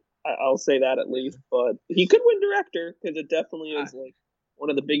 I'll say that at least, but he could win director because it definitely is like one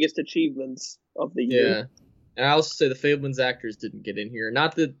of the biggest achievements of the year. Yeah, and I also say the Fabelmans actors didn't get in here.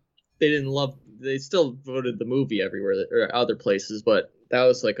 Not that they didn't love, they still voted the movie everywhere or other places, but that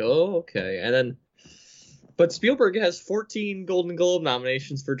was like, oh, okay. And then, but Spielberg has 14 Golden Globe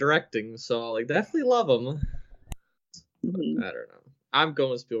nominations for directing, so like definitely love him. I don't know. I'm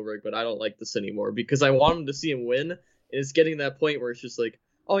going with Spielberg, but I don't like this anymore because I wanted to see him win. And it's getting to that point where it's just like,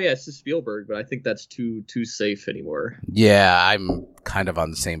 oh yeah, it's just Spielberg, but I think that's too safe anymore. Yeah, I'm kind of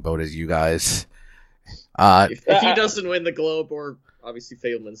on the same boat as you guys. If he doesn't win the Globe, or obviously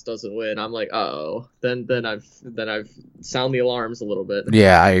Fabelmans doesn't win, I'm like, then I've sound the alarms a little bit.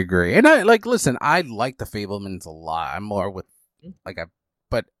 Yeah, I agree. And I listen, I like the Fabelmans a lot. I'm more with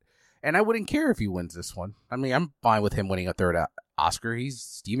and I wouldn't care if he wins this one. I mean, I'm fine with him winning a third Oscar. He's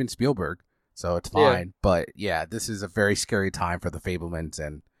Steven Spielberg, so it's fine. Yeah. But yeah, this is a very scary time for the Fabelmans.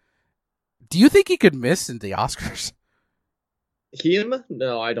 And do you think he could miss in the Oscars? Him?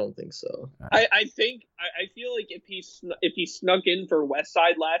 No, I don't think so. I feel like if he snuck in for West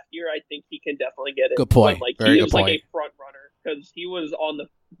Side last year, I think he can definitely get it. Good point. But, Very he good is point. like a front runner because he was on the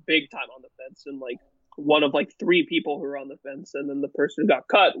big time on the fence and like one of like three people who were on the fence, and then the person who got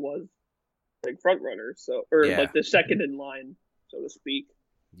cut was like front runner, like the second in line, so to speak.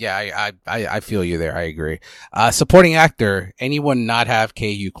 Yeah, I feel you there. I agree. Supporting actor, anyone not have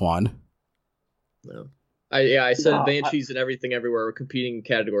Ke Kwan? No. I said Banshees and Everything Everywhere were competing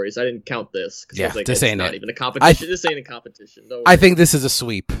categories. I didn't count this because I was like, this ain't not even a competition. This ain't a competition. I think this is a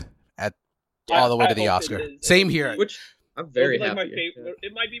sweep all the way to the Oscar. Same here. Which I'm very happy.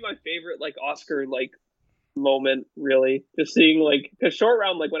 It might be my favorite like Oscar like moment, really. Just seeing like because Short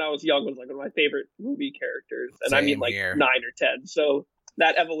Round, like when I was young, was like one of my favorite movie characters, and I mean like here. 9 or 10. So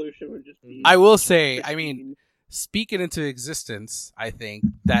that evolution would just be. I will say, I mean, speaking into existence, I think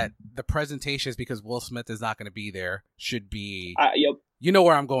that the presentations, because Will Smith is not going to be there, should be. Yep. You know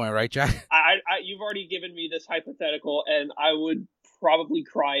where I'm going, right, Jack? You've already given me this hypothetical, and I would probably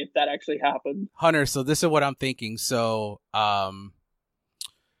cry if that actually happened. Hunter, so this is what I'm thinking. So,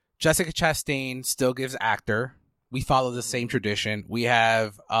 Jessica Chastain still gives actor. We follow the same tradition. We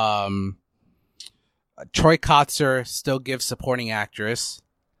have Troy Kotsur still gives supporting actress.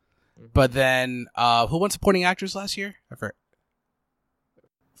 But then, who won supporting actress last year? I forgot.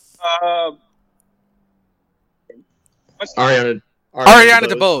 Ariana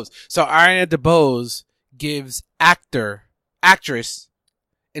DeBose. So Ariana DeBose gives actress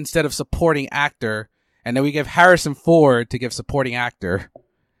instead of supporting actor, and then we give Harrison Ford to give supporting actor,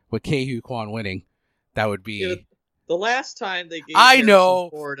 with Ke Kwan winning. That would be. Yeah, the last time they gave Harrison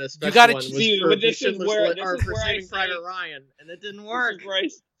Ford a special you gotta one was this is where Saving Private Ryan, and it didn't work.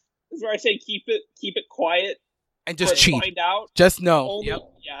 This is where I say keep it quiet. And just cheat. Find out. Just know. Yeah,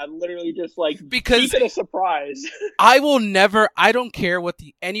 literally just like because keep it a surprise. I don't care what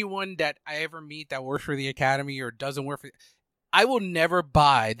anyone that I ever meet that works for the Academy or doesn't work for. I will never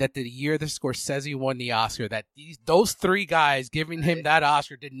buy that the year that Scorsese won the Oscar, that those three guys giving him that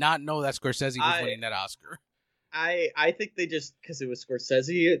Oscar did not know that Scorsese was winning that Oscar. I think they just, because it was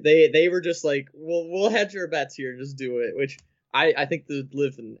Scorsese, they were just like, we'll hedge our bets here and just do it, which I think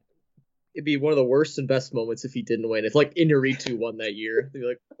it'd be one of the worst and best moments if he didn't win. If like Inarritu won that year, they'd be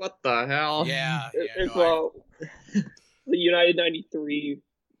like, "What the hell?" Yeah. The United '93.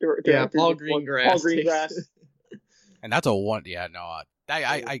 Paul Greengrass. And that's a one. Yeah, no,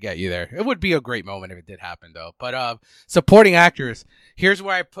 I get you there. It would be a great moment if it did happen, though. But supporting actors. Here's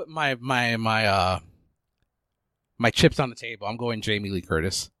where I put my chips on the table. I'm going Jamie Lee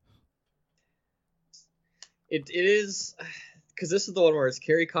Curtis. It is. Because this is the one where it's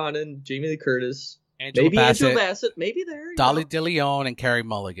Carrie Condon, Jamie Lee Curtis, Angela Bassett, maybe there. Dolly DeLeon and Carey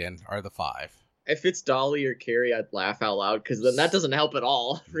Mulligan are the 5. If it's Dolly or Carrie, I'd laugh out loud because then that doesn't help at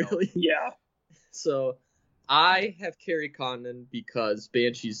all, really. Yeah. So I have Carrie Condon because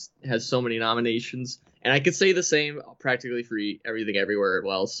Banshees has so many nominations, and I could say the same practically for Everything Everywhere as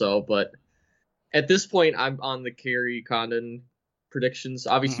well. So, but at this point, I'm on the Carrie Condon predictions.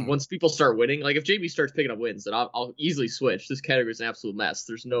 Obviously, once people start winning, like if JB starts picking up wins, then I'll easily switch. This category is an absolute mess.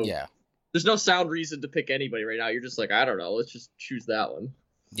 There's no sound reason to pick anybody right now. You're just like, I don't know, let's just choose that one.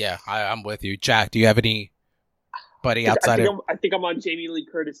 Yeah, I'm with you. Jack, do you have anybody outside I think I'm on Jamie Lee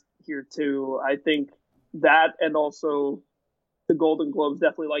Curtis here too. I think that, and also the Golden Globes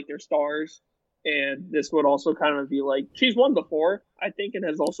definitely like their stars. and this would also kind of be like she's won before, I think, and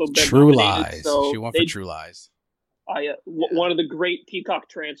has also been True nominated, Lies. So She won for True Lies. One of the great Peacock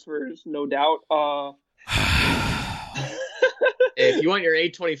transfers, no doubt. If you want your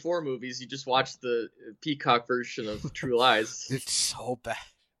A24 movies, you just watch the Peacock version of True Lies. It's so bad.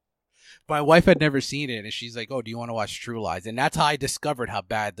 My wife had never seen it, and she's like, "Oh, do you want to watch True Lies?" And that's how I discovered how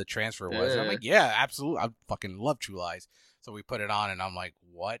bad the transfer was. And I'm like, "Yeah, absolutely. I fucking love True Lies." So we put it on, and I'm like,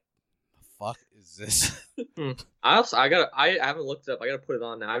 "What the fuck is this?" I haven't looked it up. I gotta put it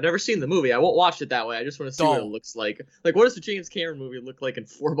on now. I've never seen the movie. I won't watch it that way. I just want to see what it looks like. Like, what does the James Cameron movie look like in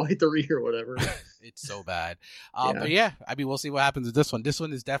 4x3 or whatever? It's so bad. But yeah, I mean, we'll see what happens with this one. This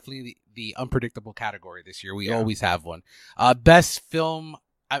one is definitely the unpredictable category this year. We always have one. Best film.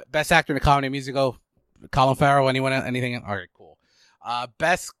 Best actor in a comedy musical, Colin Farrell. Anything? All right, cool.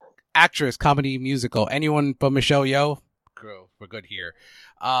 Best actress, comedy musical. Anyone but Michelle Yeoh? Cool, we're good here.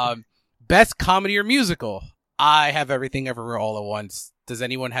 Best comedy or musical. I have Everything Everywhere All at Once. Does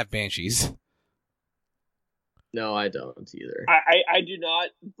anyone have Banshees? No, I don't either. I do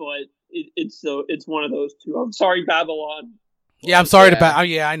not, but it's one of those two. I'm sorry, Babylon. Yeah, I'm sorry to.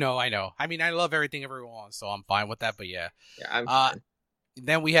 I know. I mean, I love Everything Everyone, so I'm fine with that. But yeah, I'm fine.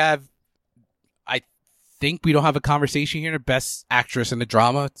 Then we have, I think we don't have a conversation here. Best actress in the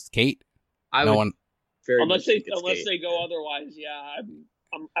drama, it's Kate. Unless they go otherwise, yeah.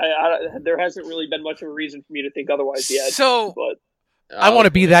 There hasn't really been much of a reason for me to think otherwise yet. So, but I want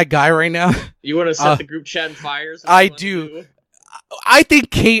to be that guy right now. You want to set the group chat in fires? I do. I think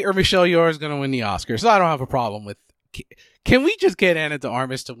Kate or Michelle Yeoh is going to win the Oscar, so I don't have a problem with. Can we just get Ana de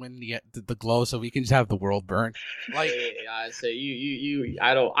Armas to win the Glow so we can just have the world burn? Like, I say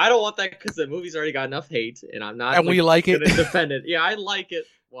I don't want that because the movie's already got enough hate, and I'm not. And we like it. Defend it. Yeah, I like it.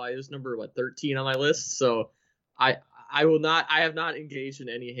 Well, it was number 13 on my list, so I will not. I have not engaged in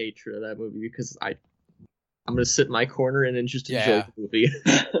any hatred of that movie because I'm gonna sit in my corner and just enjoy the movie.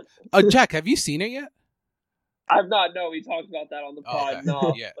 Jack, have you seen it yet? I've not. No, we talked about that on the pod. Okay.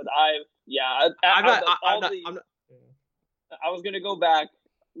 No, yeah. But I'm not. I was gonna go back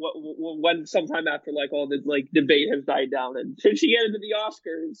when sometime after like all the like debate has died down, and should she get into the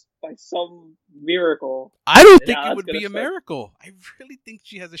Oscars by some miracle? I don't think it would be a miracle. I really think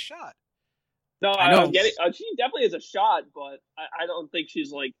she has a shot. No, I'm getting. She definitely has a shot, but I don't think she's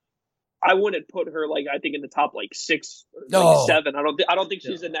like. I wouldn't put her like I think in the top like 6 or 7. I don't think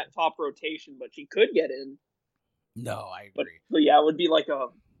she's in that top rotation, but she could get in. No, I agree. But yeah, it would be like a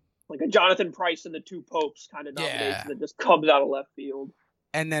Jonathan Pryce and the Two Popes kind of nomination that just comes out of left field.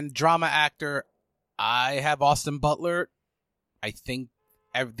 And then drama actor, I have Austin Butler. I think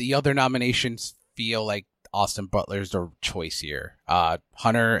the other nominations feel like Austin Butler's the choice here.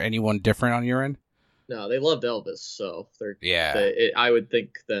 Hunter, anyone different on your end? No, they loved Elvis, so I would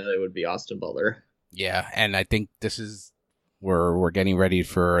think that it would be Austin Butler. Yeah, and I think this is we're getting ready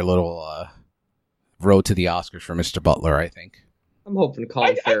for a little road to the Oscars for Mr. Butler, I think. I'm hoping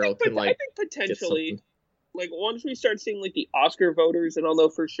Colin Farrell can I think potentially, like once we start seeing like the Oscar voters, and I'll know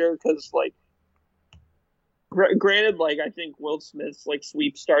for sure because like, granted, like I think Will Smith's like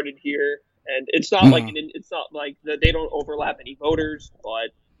sweep started here, and it's not it's not like that they don't overlap any voters, but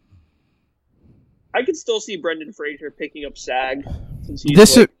I could still see Brendan Fraser picking up SAG since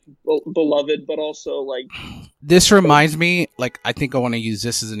he's beloved, but also like this reminds me, like I think I want to use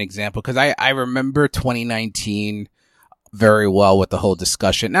this as an example because I remember 2019. Very well with the whole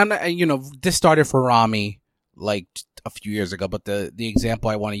discussion. Now, this started for Rami like a few years ago, but the example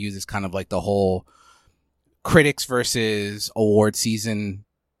I want to use is kind of like the whole critics versus award season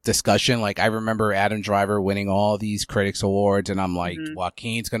discussion. Like I remember Adam Driver winning all these critics awards, and I'm like,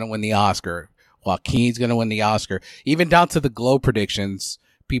 Joaquin's going to win the Oscar. Joaquin's going to win the Oscar. Even down to the Globe predictions,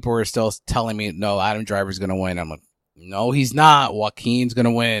 people were still telling me, no, Adam Driver's going to win. I'm like, no, he's not. Joaquin's going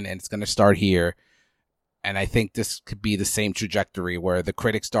to win, and it's going to start here. And I think this could be the same trajectory where the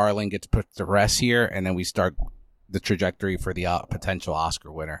critics' darling gets put to rest here, and then we start the trajectory for the potential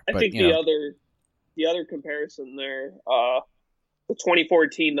Oscar winner. I think the other comparison there, the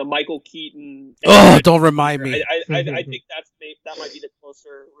 2014, the Michael Keaton. Don't remind me. I think that might be the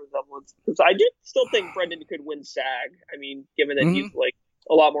closer resemblance because I do still think Brendan could win SAG. I mean, given that he's like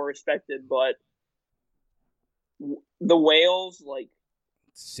a lot more respected, but the Whales like.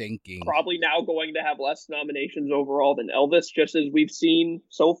 Sinking. Probably now going to have less nominations overall than Elvis, just as we've seen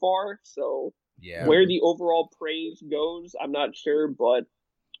so far. So where the overall praise goes, I'm not sure, but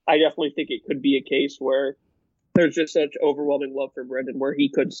I definitely think it could be a case where there's just such overwhelming love for Brendan where he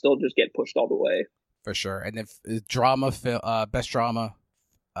could still just get pushed all the way. For sure. And if drama, best drama,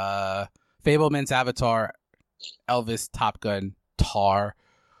 Fableman's Avatar, Elvis, Top Gun, Tar.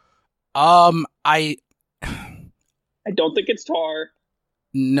 I I don't think it's Tar.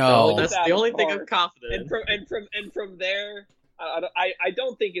 no. That's the only thing I'm confident in. And from there, I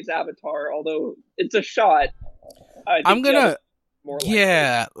don't think it's Avatar. Although it's a shot. I'm gonna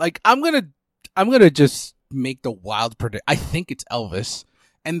I'm gonna just make the wild predict. I think it's Elvis,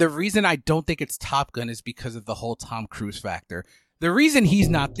 and the reason I don't think it's Top Gun is because of the whole Tom Cruise factor. The reason he's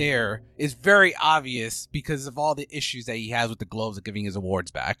not there is very obvious because of all the issues that he has with the Globes of giving his awards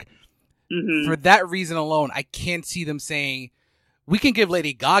back. Mm-hmm. For that reason alone, I can't see them saying we can give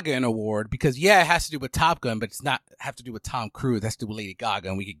Lady Gaga an award because it has to do with Top Gun, but it's not have to do with Tom Cruise. It has to do with Lady Gaga,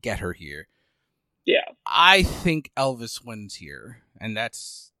 and we could get her here. Yeah, I think Elvis wins here, and I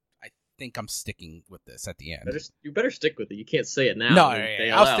think I'm sticking with this at the end. You better stick with it. You can't say it now. No,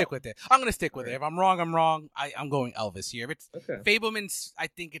 I'll stick with it. I'm going to stick with it. If I'm wrong, I'm wrong. I'm going Elvis here. If it's Fabelman's, I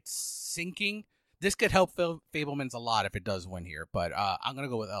think it's sinking. This could help Fabelman's a lot if it does win here, but I'm going to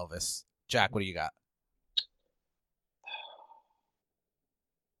go with Elvis. Jack, what do you got?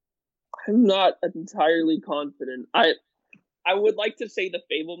 I'm not entirely confident. I would like to say the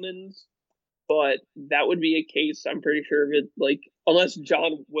Fabelmans, but that would be a case, I'm pretty sure of it, like, unless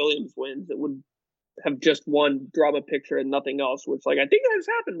John Williams wins, it would have just one drama picture and nothing else, which, like, I think that has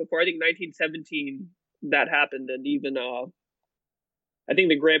happened before. I think 1917 that happened, and even, I think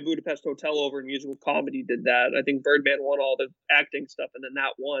the Grand Budapest Hotel over in musical comedy did that. I think Birdman won all the acting stuff, and then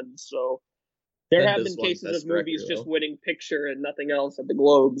that won, so there have been cases of movies just winning picture and nothing else at the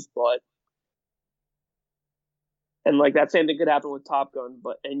Globes, but and like that same thing could happen with Top Gun,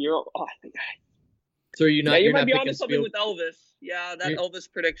 so you might be onto something with Elvis. Yeah, that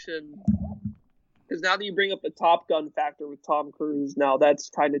Elvis prediction. Because now that you bring up the Top Gun factor with Tom Cruise, now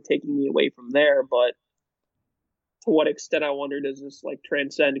that's kind of taking me away from there. But to what extent, I wonder, does this like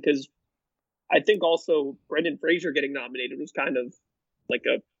transcend? Because I think also Brendan Fraser getting nominated was kind of like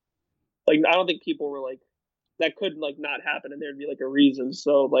I don't think people were like that could like not happen, and there'd be like a reason.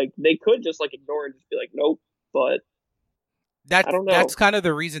 So like they could just like ignore and just be like, nope. But I don't know. That's kind of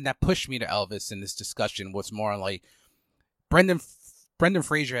the reason that pushed me to Elvis in this discussion. Was more like Brendan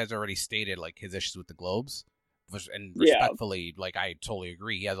Fraser has already stated like his issues with the Globes, and respectfully, like I totally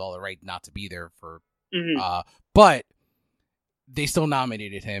agree, he has all the right not to be there for. But they still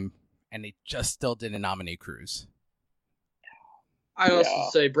nominated him, and they just still didn't nominate Cruise. I also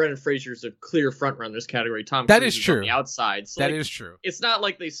say Brendan Fraser's a clear front runner in this category. Tom that Cruise is true. On the outside. So that is true. It's not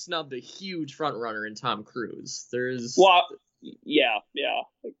like they snubbed a huge front runner in Tom Cruise. There's yeah.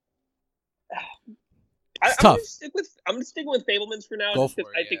 It's tough. I'm gonna stick with Fabelmans for now,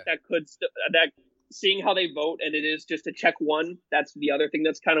 because I think that could that seeing how they vote, and it is just a check one. That's the other thing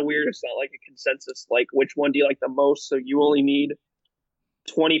that's kind of weird. It's not like a consensus, like which one do you like the most. So you only need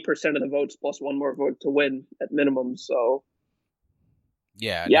 20% of the votes plus one more vote to win at minimum. So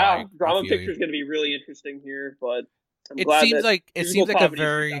drama picture is going to be really interesting here, but it seems like a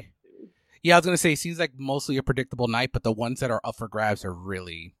very I was going to say it seems like mostly a predictable night, but the ones that are up for grabs are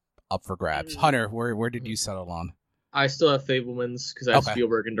really up for grabs. Hunter, where did you settle on? I still have Fabelmans because I have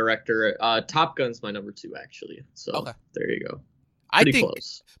Spielberg and director. Top Gun's my number 2 actually. So there you go. Pretty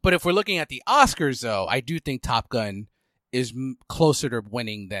close. But if we're looking at the Oscars though, I do think Top Gun is closer to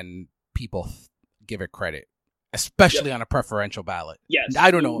winning than people give it credit. Especially on a preferential ballot. Yes.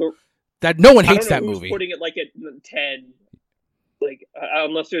 I don't know. That no one hates that movie. Putting it like at 10. Like,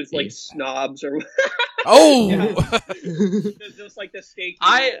 unless there's like snobs or. There's just like the stake.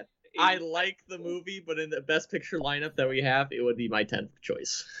 I like the movie, but in the Best Picture lineup that we have, it would be my 10th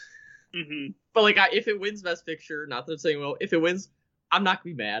choice. Mm-hmm. But like, if it wins Best Picture, not that I'm saying, well, if it wins, I'm not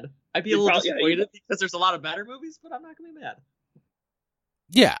gonna be mad. I'd be a little disappointed because there's a lot of better movies, but I'm not gonna be mad.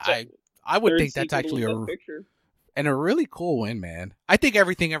 Yeah, so, I would think that's actually a really cool win, man. I think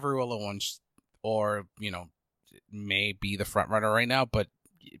Everything Everywhere All at Once, or may be the front runner right now, but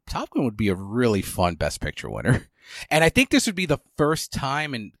Top Gun would be a really fun Best Picture winner. And I think this would be the first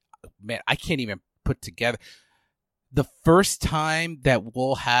time, and man, I can't even put together the first time that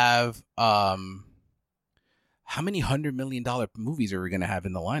we'll have how many $100 million movies are we going to have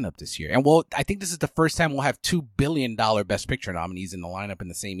in the lineup this year? And I think this is the first time we'll have $2 billion Best Picture nominees in the lineup in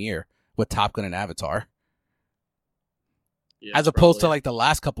the same year with Top Gun and Avatar. Yeah, as opposed to like the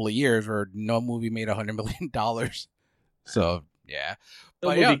last couple of years where no movie made $100 million. So yeah,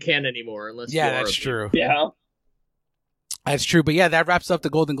 no movie can anymore unless that's true. Yeah, that's true. But yeah, that wraps up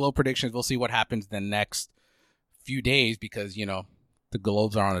the Golden Globe predictions. We'll see what happens the next few days because the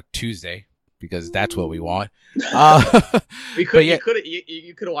Globes are on a Tuesday because that's what we want. You could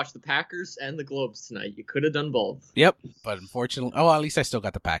have watched the Packers and the Globes tonight. You could have done both. Yep, but unfortunately, at least I still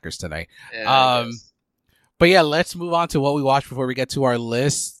got the Packers tonight. But yeah, let's move on to what we watched before we get to our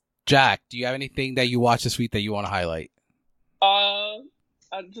list. Jack, do you have anything that you watched this week that you want to highlight?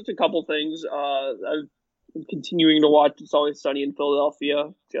 Just a couple things. I'm continuing to watch It's Always Sunny in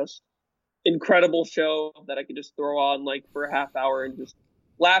Philadelphia. Just incredible show that I could just throw on like for a half hour and just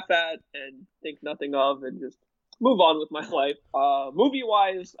laugh at and think nothing of and just move on with my life. Movie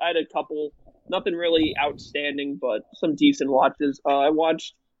wise, I had a couple, nothing really outstanding, but some decent watches. I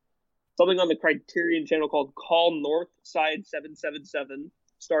watched something on the Criterion channel called Call Northside 777,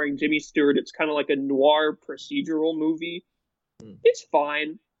 starring Jimmy Stewart. It's kind of like a noir procedural movie. It's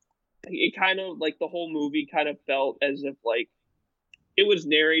fine. It kind of like the whole movie kind of felt as if like it was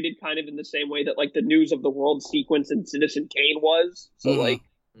narrated kind of in the same way that like the News of the World sequence in Citizen Kane was. So like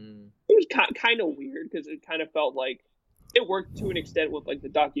it was kind of weird because it kind of felt like it worked to an extent with like the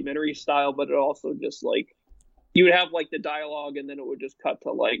documentary style, but it also just like you would have like the dialogue and then it would just cut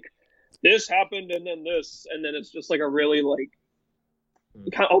to like this happened and then this, and then it's just like a really like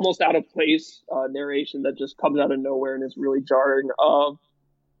kind of almost out of place narration that just comes out of nowhere and is really jarring.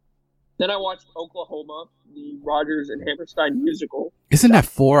 Then I watched Oklahoma, the Rodgers and Hammerstein musical. Isn't that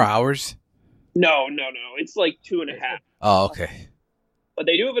 4 hours? No. It's like 2.5. Oh, okay. But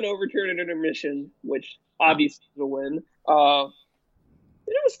they do have an overture and intermission, which obviously is a win. It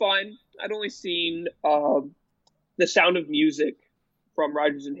was fine. I'd only seen The Sound of Music from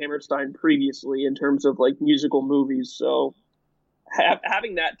Rodgers and Hammerstein previously in terms of like musical movies, so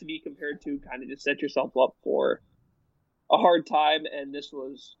having that to be compared to kind of just set yourself up for a hard time, and this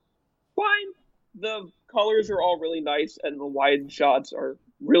was fine. The colors are all really nice, and the wide shots are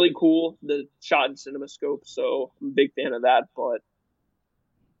really cool. The shot in CinemaScope, so I'm a big fan of that. But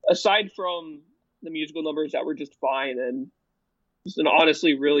aside from the musical numbers that were just fine, and just an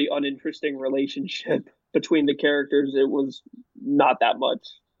honestly really uninteresting relationship between the characters, it was not that much.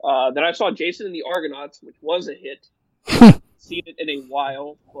 Then I saw Jason and the Argonauts, which was a hit. Seen it in a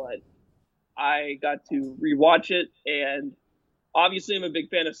while, but I got to rewatch it, and obviously I'm a big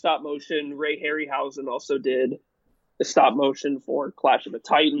fan of stop motion. Ray Harryhausen also did the stop motion for Clash of the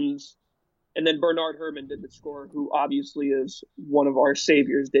Titans, and then Bernard Herrmann did the score, who obviously is one of our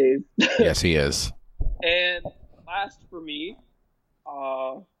saviors, Dave. Yes, he is. And last for me,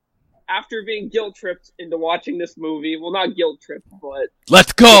 after being guilt-tripped into watching this movie, well, not guilt-tripped, but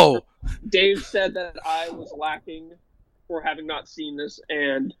let's go! Dave said that I was lacking for having not seen this,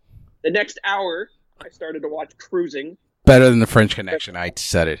 and the next hour I started to watch Cruising. Better than The French Connection, I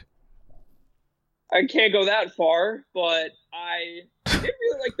said it. I can't go that far, but I did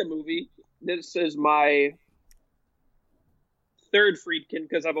really like the movie. This is my third Friedkin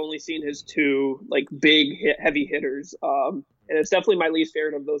because I've only seen his two like big heavy hitters, and it's definitely my least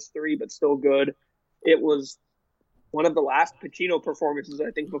favorite of those three, but still good. It was one of the last Pacino performances,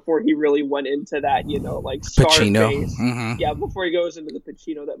 I think, before he really went into that, you know, like Scarface. Pacino. Yeah, before he goes into the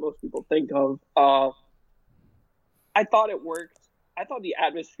Pacino that most people think of. I thought it worked. I thought the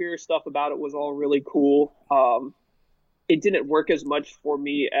atmosphere stuff about it was all really cool. It didn't work as much for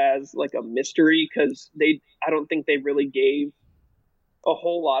me as like a mystery because I don't think they really gave a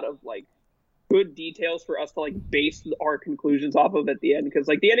whole lot of like good details for us to like base our conclusions off of at the end, because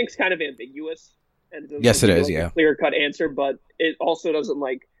like the ending's kind of ambiguous. And yes, it is. Like, yeah, a clear-cut answer, but it also doesn't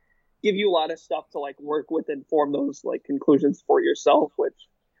like give you a lot of stuff to like work with and form those like conclusions for yourself, which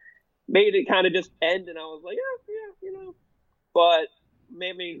made it kind of just end. And I was like, yeah, you know. But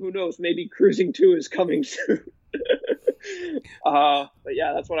maybe, who knows? Maybe Cruising 2 is coming soon. But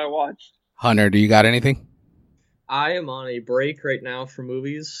yeah, that's what I watched. Hunter, do you got anything? I am on a break right now for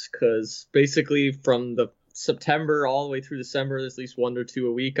movies because basically from the September all the way through December, there's at least 1 or 2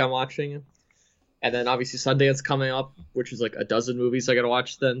 a week I'm watching. And then obviously Sundance coming up, which is like a dozen movies I gotta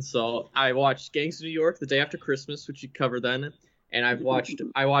watch then. So I watched Gangs of New York the day after Christmas, which you covered then. And I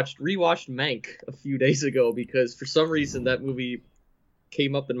rewatched Mank a few days ago because for some reason that movie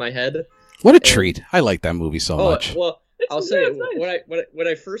came up in my head. What a treat! I like that movie so much. Well, I'll say nice. when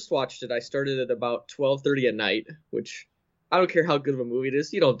I first watched it, I started at about 12:30 at night, which I don't care how good of a movie it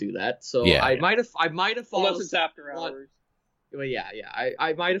is. You don't do that. So yeah, I might have fallen unless it's after hours. Well, yeah.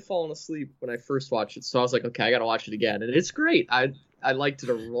 I might have fallen asleep when I first watched it, so I was like, okay, I gotta watch it again, and it's great. I liked it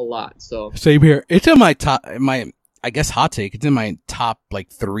a lot. So same here. It's in my top. I guess hot take. It's in my top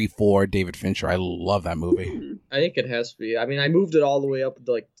like 3-4 David Fincher. I love that movie. I think it has to be. I mean, I moved it all the way up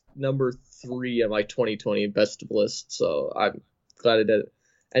to like number 3 on my 2020 best of list, so I'm glad I did it.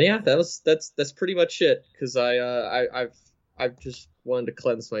 And yeah, that's pretty much it because I've just wanted to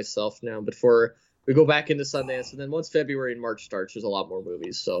cleanse myself now before we go back into Sundance, and then once February and March starts, there's a lot more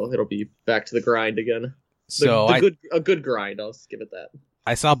movies, so it'll be back to the grind again. A good grind. I'll just give it that.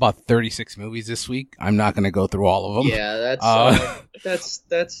 I saw about 36 movies this week. I'm not gonna go through all of them. Yeah,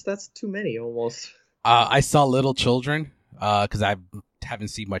 that's too many almost. I saw Little Children because I haven't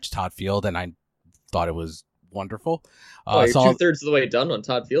seen much Todd Field, and I thought it was wonderful. You're 2/3 of the way done on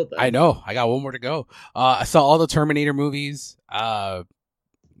Todd Field. Then. I know. I got one more to go. I saw all the Terminator movies.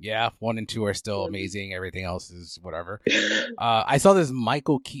 Yeah, 1 and 2 are still amazing. Everything else is whatever. I saw this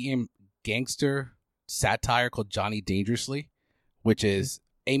Michael Keaton gangster satire called Johnny Dangerously, which is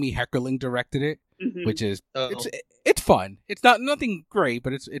Amy Heckerling directed it, which is it's fun. It's nothing great,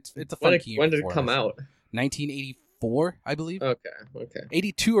 but it's a fun. When did it come out? 1984, I believe. Okay.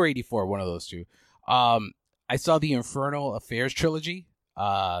 82 or 84, one of those two. I saw the Infernal Affairs trilogy.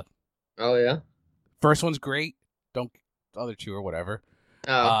 Oh yeah. First one's great. The other two or whatever.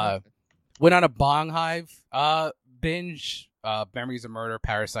 Oh. Went on a Bong Hive binge. Memories of Murder,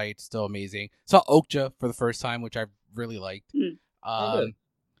 Parasite, still amazing. Saw Okja for the first time, which I really liked.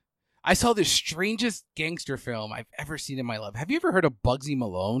 I saw the strangest gangster film I've ever seen in my life. Have you ever heard of Bugsy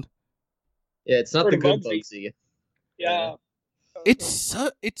Malone? Yeah, it's not the good Bugsy. Yeah. It's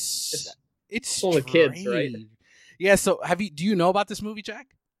full of kids, right? Yeah. So do you know about this movie, Jack?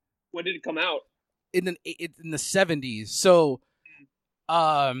 When did it come out? In the 70s. So,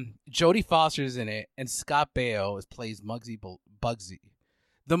 Jodie Foster's in it, and Scott Baio plays Bugsy.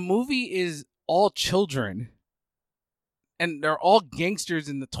 The movie is all children, and they're all gangsters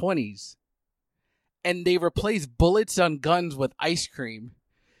in the 20s, and they replace bullets on guns with ice cream.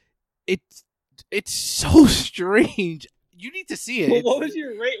 It's so strange. You need to see it. Well, what was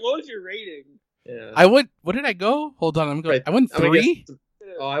your rating? Yeah. I went. What did I go? Hold on. I went 3.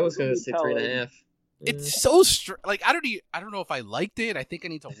 I was gonna say 3.5. It's so like I don't know if I liked it. I think I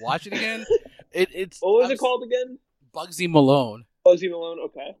need to watch it again. It's what was it called again? Bugsy Malone. Bugsy Malone.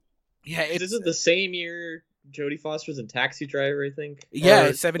 Okay. Yeah, is it the same year Jodie Foster's in Taxi Driver? I think. Yeah,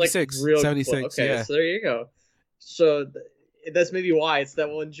 it's 76. 76. Okay, yeah. So there you go. So that's maybe why it's that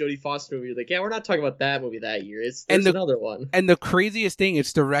one Jodie Foster movie. You're like, yeah, we're not talking about that movie that year. There's another one. And the craziest thing,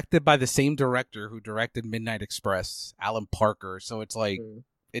 it's directed by the same director who directed Midnight Express, Alan Parker. So it's like.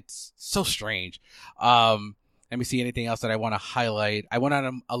 It's so strange. Let me see anything else that I want to highlight. I went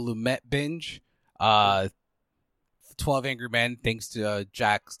on a Lumet binge. 12 Angry Men, thanks to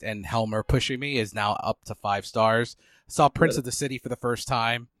Jack and Helmer pushing me, is now up to 5 stars. Saw Prince of the City for the first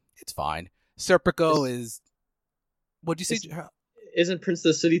time. It's fine. Serpico is... What'd you say? Isn't Prince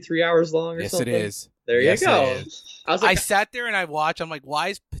of the City 3 hours long or something? Yes, it is. There you go. I sat there and I watched. I'm like, why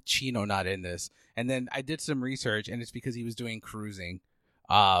is Pacino not in this? And then I did some research, and it's because he was doing Cruising.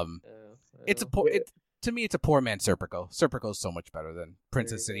 To me, it's a poor man Serpico. Serpico is so much better than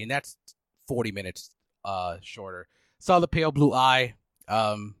Princess City, and that's 40 minutes shorter. Saw The Pale Blue Eye.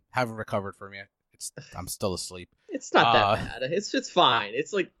 Haven't recovered from it. I'm still asleep. It's not that bad. It's fine.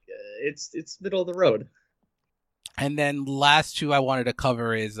 It's like it's middle of the road. And then last two I wanted to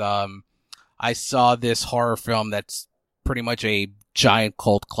cover is I saw this horror film that's pretty much a giant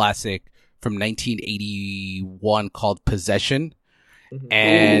cult classic from 1981 called Possession.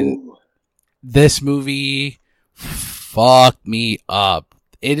 And this movie fucked me up.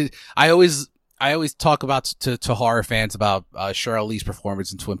 I always talk about to horror fans about Cheryl Lee's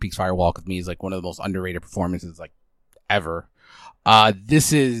performance in Twin Peaks Fire Walk with Me is like one of the most underrated performances like ever.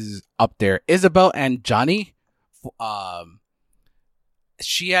 This is up there. Isabel and Johnny,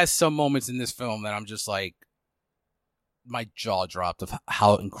 she has some moments in this film that I'm just like, my jaw dropped of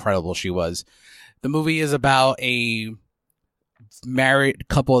how incredible she was. The movie is about a married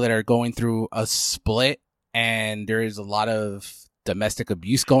couple that are going through a split, and there is a lot of domestic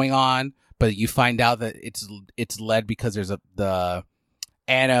abuse going on, but you find out that it's led because there's the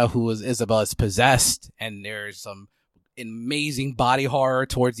Anna, who is Isabel, is possessed, and there's some amazing body horror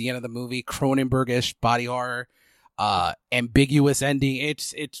towards the end of the movie, Cronenberg-ish body horror, ambiguous ending.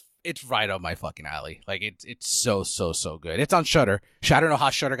 It's right up my fucking alley. Like it's so good. It's on Shudder. I don't know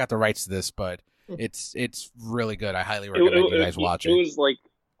how Shudder got the rights to this, but it's really good. I highly recommend you guys watch it. It was like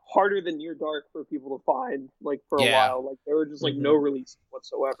harder than Near Dark for people to find, like for a while. Like there were just like no release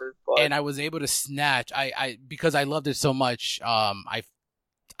whatsoever. But... And I was able to snatch. I because I loved it so much. I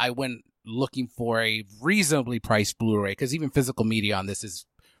went looking for a reasonably priced Blu-ray because even physical media on this is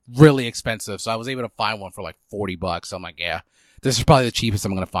really expensive. So I was able to find one for like $40. So I'm like, yeah, this is probably the cheapest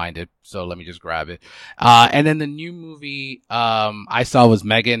I'm going to find it. So let me just grab it. And then the new movie, I saw was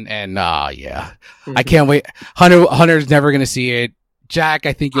Megan, and, yeah, I can't wait. Hunter's never going to see it. Jack,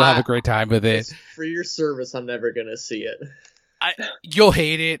 I think you'll have a great time with it. For your service, I'm never going to see it. You'll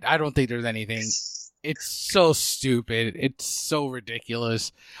hate it. I don't think there's anything. It's so stupid. It's so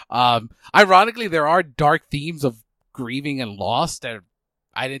ridiculous. Ironically, there are dark themes of grieving and loss that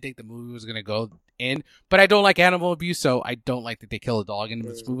I didn't think the movie was gonna go in, but I don't like animal abuse, so I don't like that they kill a dog in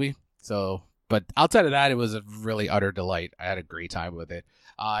this movie. So, but outside of that, it was a really utter delight. I had a great time with it.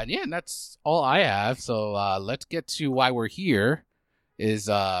 And yeah, and that's all I have. So let's get to why we're here.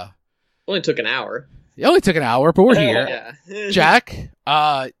 Only took an hour. It only took an hour, but we're here. Yeah. Jack,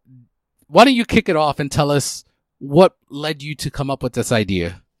 why don't you kick it off and tell us what led you to come up with this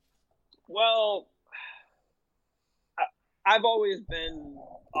idea? Well, I've always been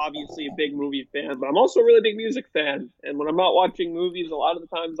obviously a big movie fan, but I'm also a really big music fan. And when I'm not watching movies, a lot of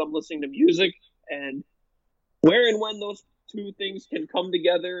the times I'm listening to music. And where and when those two things can come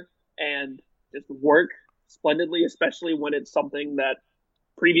together and just work splendidly, especially when it's something that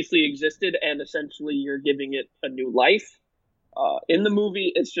previously existed and essentially you're giving it a new life. In the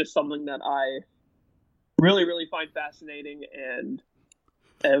movie, it's just something that I really, really find fascinating, and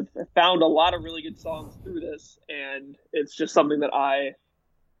have found a lot of really good songs through this, and it's just something that I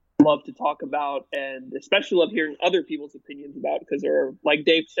love to talk about, and especially love hearing other people's opinions about, because there are, like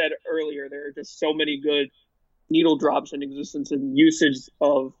Dave said earlier, there are just so many good needle drops in existence and usage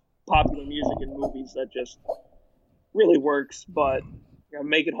of popular music in movies that just really works, but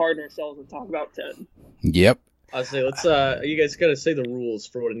make it hard on ourselves and talk about 10. Yep. I'll say, let's you guys gotta say the rules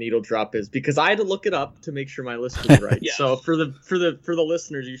for what a needle drop is, because I had to look it up to make sure my list was right. Yes. So for the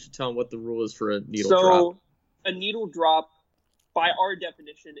listeners, you should tell them what the rule is for a needle drop. So a needle drop, by our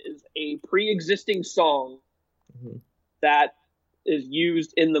definition, is a pre-existing song that is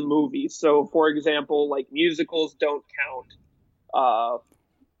used in the movie. So for example, like musicals don't count,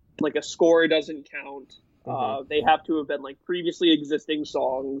 like a score doesn't count. They have to have been like previously existing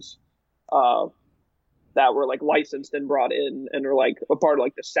songs that were like licensed and brought in and are like a part of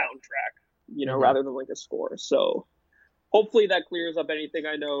like the soundtrack, rather than like a score. So hopefully that clears up anything.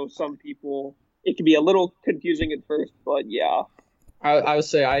 I know some people, it can be a little confusing at first, but yeah. I would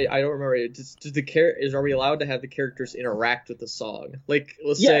say I don't remember. Are we allowed to have the characters interact with the song? Like,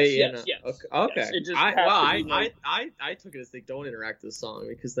 let's say yes. Okay. Yes, it just I took it as they don't interact with the song,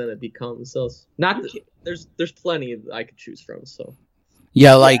 because then it becomes there's plenty I could choose from. So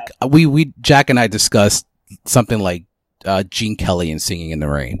yeah, like we Jack and I discussed something like Gene Kelly and Singing in the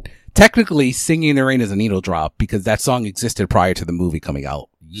Rain. Technically, Singing in the Rain is a needle drop because that song existed prior to the movie coming out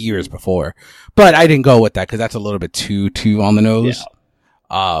years before. But I didn't go with that because that's a little bit too on the nose.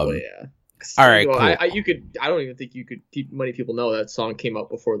 Yeah. All right, cool. I don't even think you could. Many people know that song came out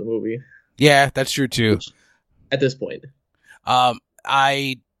before the movie. Yeah, that's true too. At this point,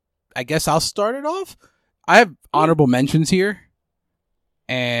 I guess I'll start it off. I have honorable mentions here,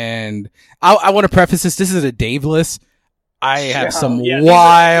 and I want to preface this. This is a Dave list. I have some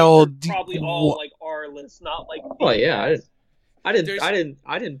wild, probably all like our list, not like. Oh yeah, I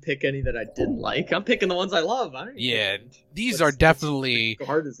didn't pick any that I didn't like. I'm picking the ones I love. These are definitely.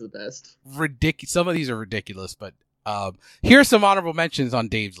 Hard is the best. Ridiculous. Some of these are ridiculous, but here's some honorable mentions on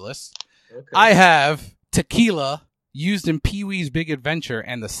Dave's list. Okay. I have Tequila, used in Pee-wee's Big Adventure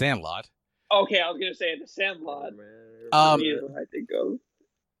and The Sandlot. Okay, I was gonna say The Sandlot. I think of.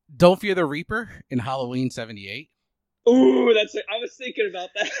 Don't Fear the Reaper in Halloween '78. Ooh, I was thinking about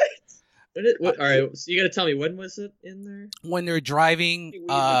that. All right, so you gotta tell me, when was it in there? When they're driving,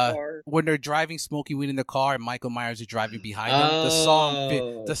 smoking weed in the car, and Michael Myers is driving behind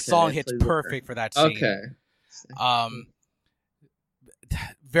them. The song hits perfect for that scene. Okay.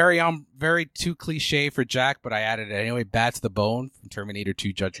 Very too cliche for Jack, but I added it anyway. Bats the Bone from Terminator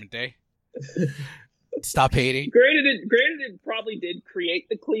 2: Judgment Day. Stop hating. Granted, it probably did create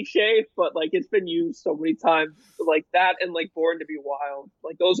the cliche, but like it's been used so many times, like that and like Born to Be Wild.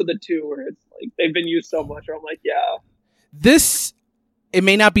 Like those are the two where it's like they've been used so much. I'm like, yeah. It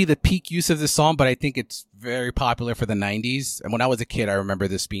may not be the peak use of this song, but I think it's very popular for the 90s. And when I was a kid, I remember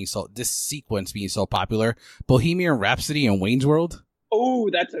this sequence being so popular. Bohemian Rhapsody and Wayne's World. Oh,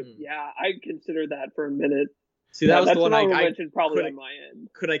 I considered that for a minute. See, that's the one I mentioned probably on my end.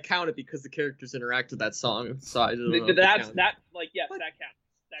 Could I count it because the characters interact with that song? So I don't know. Yes, that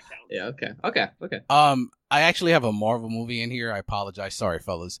counts. Yeah. Okay. I actually have a Marvel movie in here. I apologize. Sorry,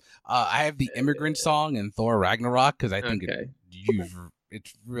 fellas. I have the Immigrant song in Thor Ragnarok because I think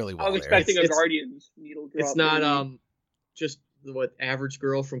it's really well. I was expecting a Guardians needle drop. It's not just what Average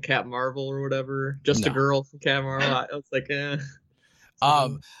Girl from Cap Marvel or whatever. Just a girl from Cap Marvel. I was like,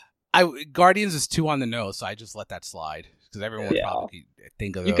 Guardians is too on the nose, so I just let that slide because everyone would probably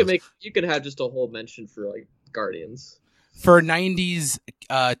think of those. You could have just a whole mention for like Guardians for 90s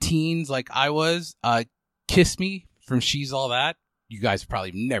teens like I was. Kiss Me from She's All That you guys have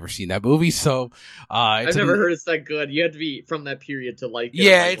probably never seen that movie, so I've never heard it's that good. You have to be from that period to like it.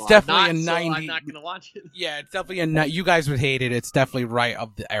 Yeah, like, it's definitely a 90. So I'm not gonna watch it. Yeah, it's definitely you guys would hate it. It's definitely right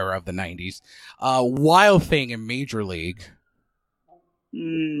of the era of the 90s. Wild Thing in Major League.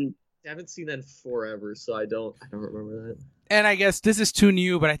 Mm. I haven't seen that in forever, so I don't remember that. And I guess this is too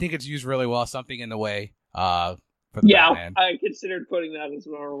new, but I think it's used really well. Something in the Way. For the Batman. I considered putting that as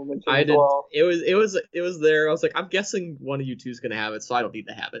an honorable mention. I did. Well. It was there. I was like, I'm guessing one of you two is gonna have it, so I don't need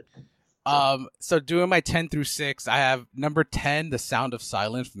to have it. So doing my 10 through 6, I have number 10, The Sound of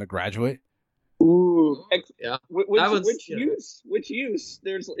Silence from The Graduate. Ooh, yeah. Which use?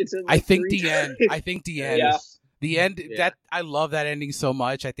 It's in. Like I think 3 the end. times. I think the end. Yeah. The end. Yeah. That I love that ending so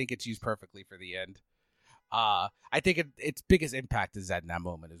much. I think it's used perfectly for the end. I think its biggest impact is in that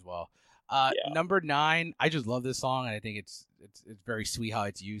moment as well. Number 9, I just love this song, and I think it's very sweet how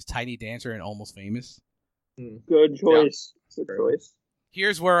it's used. Tiny Dancer and Almost Famous. Good choice. Yeah. Good choice.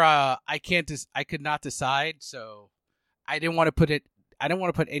 Here's where I could not decide, so I didn't want to put it. I didn't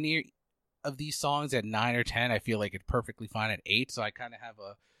want to put any of these songs at 9 or 10. I feel like it's perfectly fine at 8, so I kind of have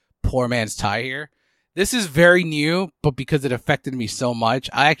a poor man's tie here. This is very new, but because it affected me so much,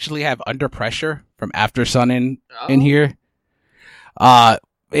 I actually have Under Pressure from After Sun in here.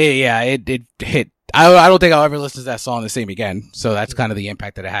 It hit. I don't think I'll ever listen to that song the same again. So that's kind of the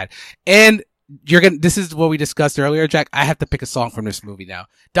impact that it had. And this is what we discussed earlier, Jack. I have to pick a song from this movie now.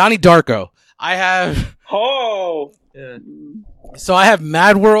 Donnie Darko. I have. Oh. Yeah. So I have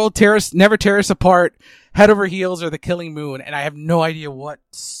Mad World, Never Tear Us Apart, Head Over Heels, or The Killing Moon, and I have no idea what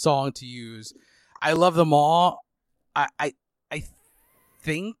song to use. I love them all. I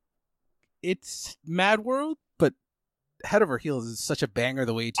think it's Mad World, but Head Over Heels is such a banger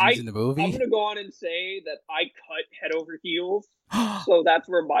the way it's used in the movie. I'm going to go on and say that I cut Head Over Heels, so that's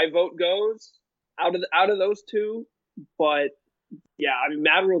where my vote goes out of those two. But yeah, I mean,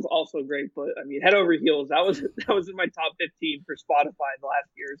 Mad World's also great, but I mean, Head Over Heels, that was in my top 15 for Spotify last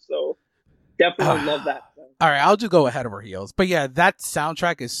year, so definitely love that song. All right, I'll just go with Head Over Heels. But yeah, that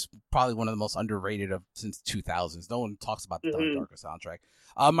soundtrack is probably one of the most underrated since 2000s. No one talks about the Donnie Darko soundtrack.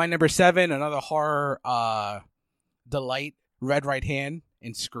 My number 7, another horror delight, Red Right Hand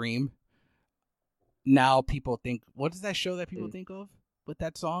and Scream. Now people think, what is that show that people think of with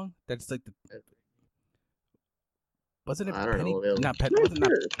that song? That's like wasn't it Penny? Not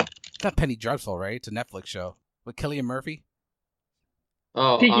Penny Dreadful, right? It's a Netflix show with Cillian Murphy.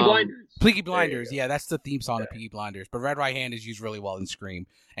 Oh, Peaky Blinders. Peaky Blinders, yeah, that's the theme song of Peaky Blinders. But Red Right Hand is used really well in Scream.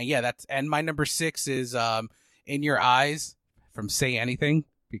 And yeah, and my number 6 is In Your Eyes from Say Anything,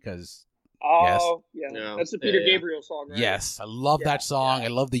 because yeah. That's the Peter Gabriel song, right? Yes, I love that song. I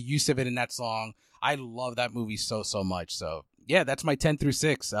love the use of it in that song. I love that movie so much. So yeah, that's my 10 through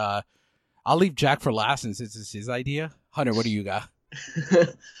 6. I'll leave Jack for last since it's his idea. Hunter, what do you got?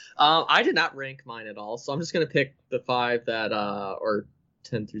 I did not rank mine at all, so I'm just gonna pick the 5 that or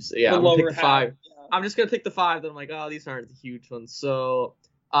 10 through 6. Yeah, I'm gonna pick the 5. Yeah. I'm just gonna pick the 5 that I'm like, oh, these aren't the huge ones. So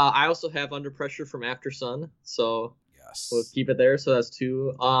I also have Under Pressure from After Sun, so yes, we'll keep it there. So that's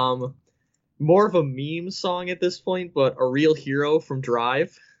 2. More of a meme song at this point, but A Real Hero from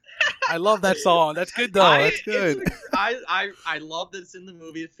Drive. I love that song. That's good though. That's good. I love that it's in the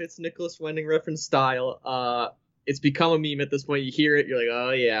movie. It fits Nicholas Winding Refn's style. It's become a meme at this point. You hear it, you're like,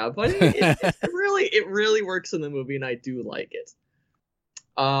 oh yeah, but it really works in the movie, and I do like it.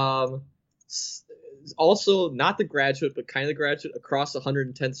 Also, not The Graduate, but kind of The Graduate, Across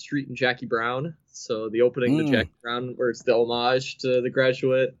 110th Street in Jackie Brown. So the opening to Jackie Brown, where it's the homage to The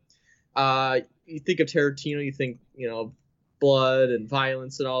Graduate. You think of Tarantino, you think, blood and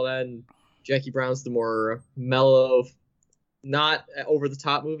violence and all that, and Jackie Brown's the more mellow, not over the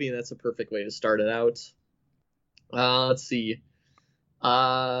top movie, and that's a perfect way to start it out. Let's see.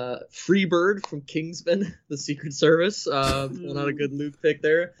 Free Bird from Kingsman, The Secret Service. Not a good Luke pick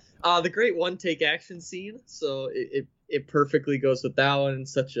there. The great one-take action scene, so it perfectly goes with that one.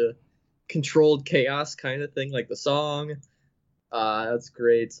 Such a controlled chaos kind of thing, like the song. That's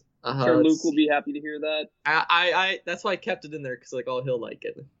great. Sure, Luke will be happy to hear that. I that's why I kept it in there, because he'll like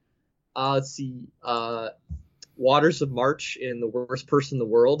it. Let's see. Waters of March in The Worst Person in the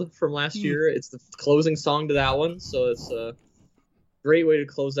World from last year. It's the closing song to that one, so it's a great way to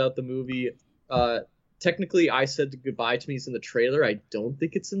close out the movie. Technically, I Said Goodbye to Me is in the trailer. I don't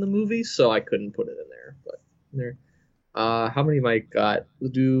think it's in the movie, so I couldn't put it in there. But there. How many am I got? We'll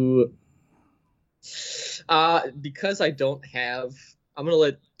do. Because I don't have. I'm gonna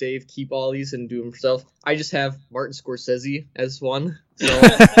let Dave keep all these and do them himself. I just have Martin Scorsese as one. So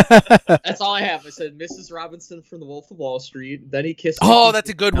that's all I have. I said Mrs. Robinson from The Wolf of Wall Street. Then He Kissed. Oh, that's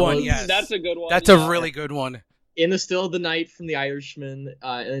a good one. Yes, that's a good one. That's a really good one. In the Still of the Night from The Irishman,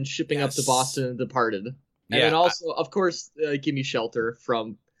 and then shipping up to Boston and Departed. And then also, of course, Give Me Shelter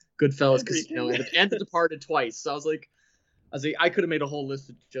from Goodfellas, Casino, and The Departed twice. So I was like, I could have made a whole list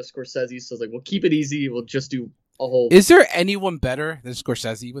of just Scorsese. So I was like, we'll keep it easy. We'll just do a whole. Is there anyone better than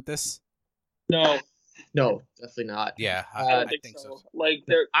Scorsese with this? No, definitely not. Yeah, I think so. Like,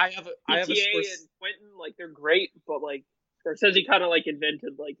 I have a and Quentin, like, they're great, but like Scorsese kind of like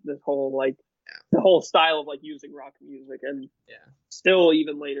invented like this whole like the whole style of like using rock music, and still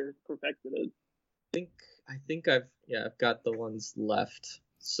even later perfected it. I think I've got the ones left.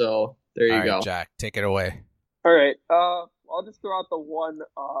 So there you go. Jack, take it away. All right. I'll just throw out the one.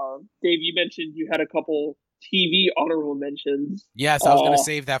 Dave, you mentioned you had a couple TV honorable mentions. Yes, I was gonna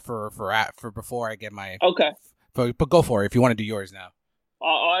save that for before I get my. Okay. But go for it if you want to do yours now.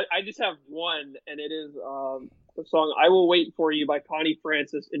 I just have one, and it is the song "I Will Wait for You" by Connie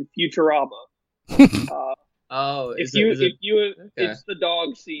Francis in Futurama. It's the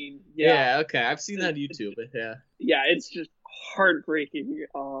dog scene. Yeah. Okay. I've seen that on YouTube. Yeah. Yeah, it's just heartbreaking.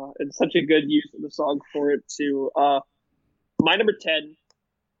 And such a good use of the song for it too. My number 10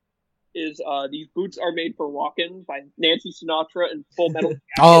 is "These Boots Are Made for Walking" by Nancy Sinatra and Full Metal Jacket.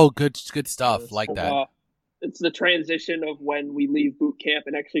 Oh, good stuff. Like that. It's the transition of when we leave boot camp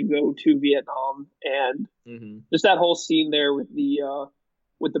and actually go to Vietnam, and just that whole scene there with the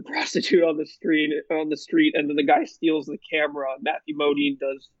prostitute on the street, and then the guy steals the camera. Matthew Modine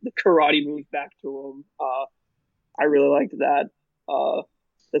does the karate moves back to him. I really liked that.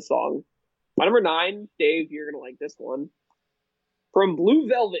 This song. My number 9, Dave, you're gonna like this one. From Blue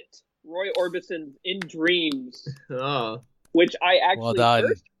Velvet, Roy Orbison's "In Dreams," which I actually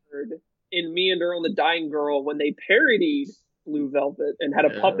first heard in Me and Earl and the Dying Girl when they parodied Blue Velvet and had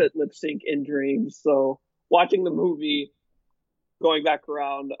a puppet lip sync "In Dreams." So watching the movie, going back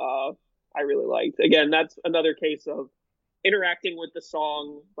around, I really liked. Again, that's another case of interacting with the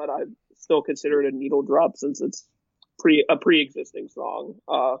song, but I still consider it a needle drop since it's a pre-existing song.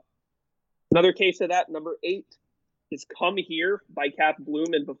 Another case of that, number 8, is "Come Here" by Kath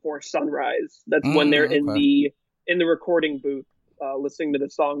Bloom and Before Sunrise. That's when they're in the recording booth listening to the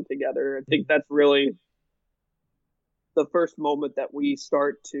song together. I think that's really the first moment that we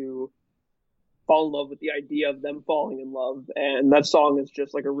start to fall in love with the idea of them falling in love, and that song is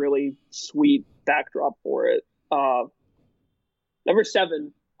just like a really sweet backdrop for it. Number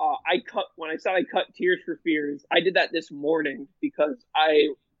 7, when I said I cut Tears for Fears, I did that this morning because I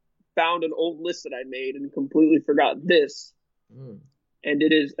found an old list that I made and completely forgot this. And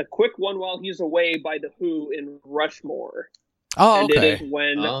it is "A Quick One While He's Away" by The Who in Rushmore. Oh, and okay. It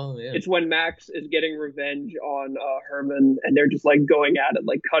is it's when Max is getting revenge on Herman, and they're just like going at it,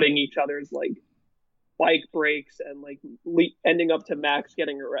 like cutting each other's like bike brakes, and like ending up to Max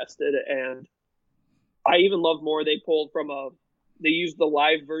getting arrested. And I even love more. They pulled from they used the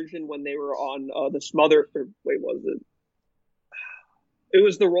live version when they were on the Smother. Was it? It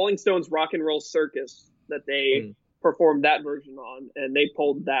was the Rolling Stones Rock and Roll Circus that they performed that version on, and they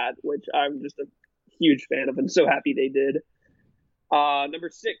pulled that, which I'm just a huge fan of, and so happy they did. Number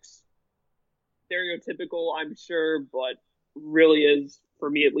 6, stereotypical, I'm sure, but really is, for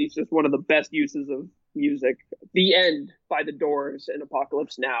me at least, just one of the best uses of music. "The End" by The Doors and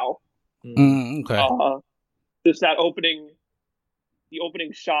 "Apocalypse Now." Okay. Just that the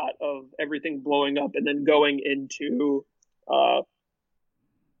opening shot of everything blowing up and then going into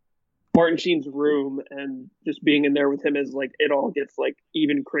Martin Sheen's room and just being in there with him as like it all gets like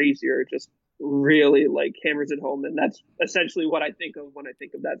even crazier. Just really like hammers it home, and that's essentially what I think of when I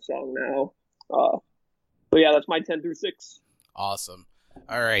think of that song now. But yeah, that's my 10 through 6. Awesome.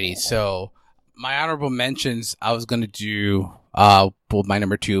 Alrighty, so my honorable mentions, I was gonna do my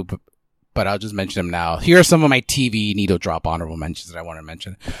number 2, but I'll just mention them now. Here are some of my TV needle drop honorable mentions that I want to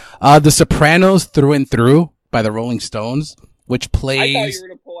mention. The Sopranos "Through and Through" by the Rolling Stones, which plays. I thought you were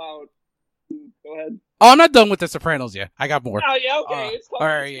gonna pull out. Go ahead. Oh, I'm not done with the Sopranos yet. I got more. Oh yeah, okay. All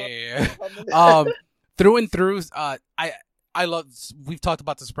right, yeah. Through and Through. I love. We've talked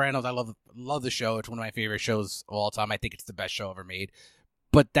about the Sopranos. I love the show. It's one of my favorite shows of all time. I think it's the best show ever made.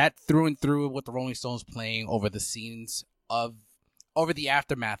 But that Through and Through with the Rolling Stones playing over the scenes over the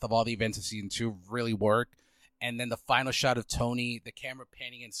aftermath of all the events of season 2 really worked. And then the final shot of Tony, the camera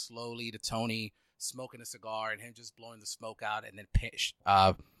panning in slowly to Tony smoking a cigar and him just blowing the smoke out, and then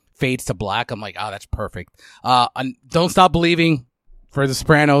fades to black. I'm like, oh, that's perfect. Don't Stop Believing for the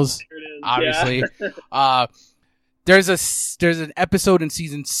Sopranos, obviously. Yeah. There's an episode in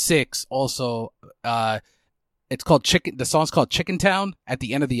season 6 also. It's called Chicken. The song's called Chicken Town at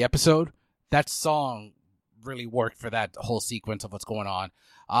the end of the episode. That song really worked for that whole sequence of what's going on.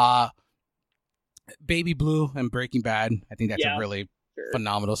 Baby Blue and Breaking Bad. I think that's a really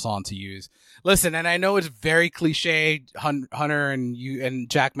phenomenal song to use. Listen, and I know it's very cliche. Hunter and you and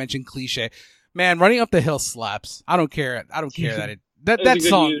Jack mentioned cliche. Man, Running Up the Hill slaps. I don't care. I don't care that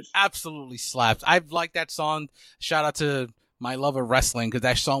song absolutely slaps. I've liked that song. Shout out to my love of wrestling, because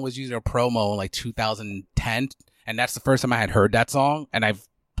that song was used in a promo in like 2010, and that's the first time I had heard that song, and I've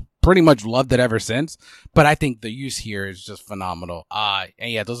pretty much loved it ever since. But I think the use here is just phenomenal.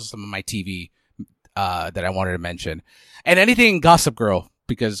 And yeah, those are some of my TV that I wanted to mention, and anything Gossip Girl,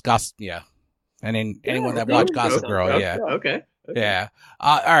 because anyone that watched Gossip Girl, okay. Yeah.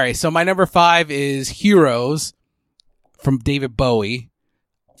 All right. So my number 5 is Heroes from David Bowie,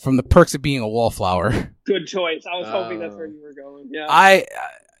 from The Perks of Being a Wallflower. Good choice. I was hoping that's where you were going. Yeah.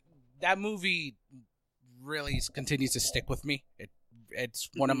 That movie really continues to stick with me. It's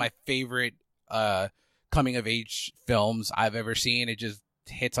one of my favorite coming of age films I've ever seen. It just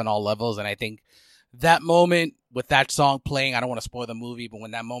hits on all levels, and I think that moment with that song playing, I don't want to spoil the movie, but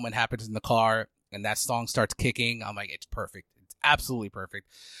when that moment happens in the car and that song starts kicking, I'm like, it's perfect. It's absolutely perfect.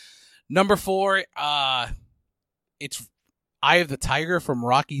 Number 4, it's Eye of the Tiger from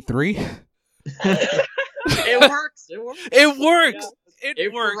Rocky 3. It works. It works. Yeah.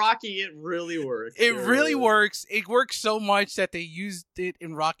 It works. For Rocky, it really works. It really works. It works so much that they used it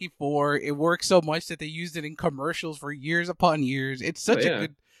in Rocky 4. It works so much that they used it in commercials for years upon years. It's such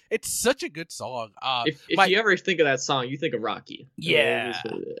a good song. If you ever think of that song, you think of Rocky. Yeah.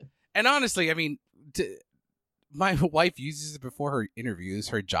 And honestly, I mean, my wife uses it before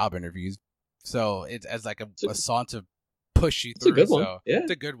her job interviews. So it's as like a song to push you through. It's a good one. So, yeah. It's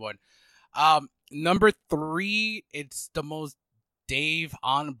a good one. Number 3, it's the most Dave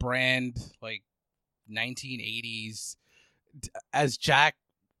on brand, like 1980s. As Jack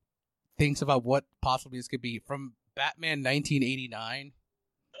thinks about what possibly this could be, from Batman 1989.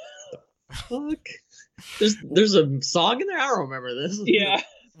 Fuck. There's a song in there? I don't remember this. Yeah.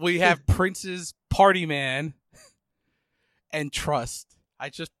 We have Prince's Party Man and Trust. I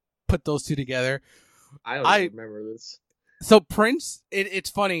just put those two together. I don't remember this. So Prince, it's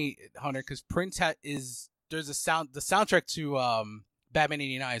funny, Hunter, because Prince the soundtrack to Batman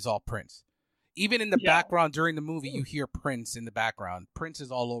 89 is all Prince. Even in the background during the movie, you hear Prince in the background. Prince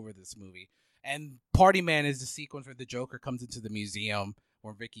is all over this movie. And Party Man is the sequence where the Joker comes into the museum,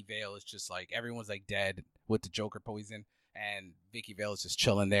 where Vicky Vale is just like, everyone's like dead with the Joker poison, and Vicky Vale is just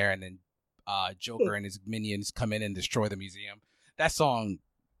chilling there, and then Joker and his minions come in and destroy the museum. That song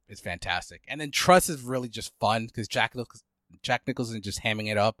is fantastic. And then Trust is really just fun, because Jack Nicholson just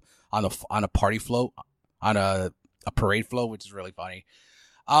hamming it up on a party float, on a parade float, which is really funny.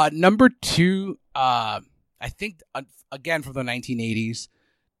 Number 2, I think, again, from the 1980s,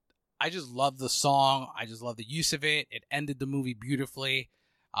 I just love the song. I just love the use of it. It ended the movie beautifully.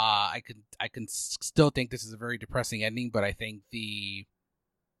 I can still think this is a very depressing ending, but I think the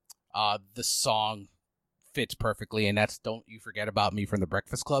song fits perfectly, and that's "Don't You Forget About Me" from The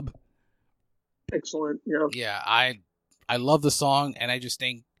Breakfast Club. Excellent. Yeah. Yeah, I love the song, and I just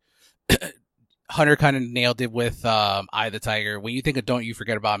think Hunter kind of nailed it with Eye of the Tiger. When you think of "Don't You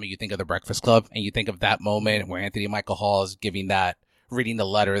Forget About Me," you think of The Breakfast Club, and you think of that moment where Anthony Michael Hall is reading the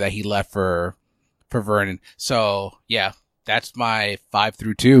letter that he left for Vernon. So yeah, that's my 5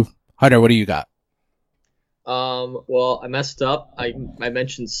 through 2. Hunter, what do you got? Well, I messed up. I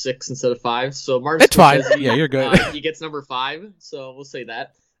mentioned 6 instead of 5. So Martin It's fine. Yeah, you're good. He gets number 5. So we'll say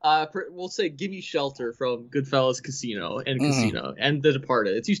that. We'll say "Give Me Shelter" from Goodfellas, Casino, and The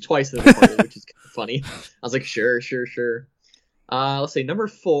Departed. It's used twice in The Departed, which is kind of funny. I was like, sure. Let's say number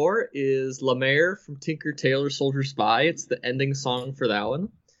 4 is "La Mer" from Tinker Tailor Soldier Spy. It's the ending song for that one.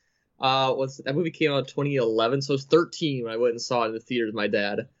 That movie came out in 2011, so I was 13 when I went and saw it in the theater with my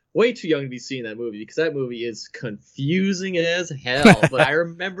dad. Way too young to be seeing that movie, because that movie is confusing as hell. But I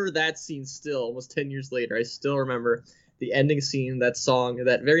remember that scene still, almost 10 years later. I still remember the ending scene, that song,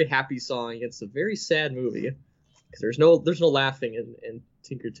 that very happy song. It's a very sad movie, because there's no laughing in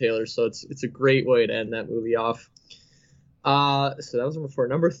Tinker Tailor, so it's a great way to end that movie off. So that was number 4.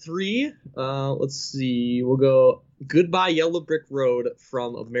 Number 3, let's see, we'll go "Goodbye Yellow Brick Road"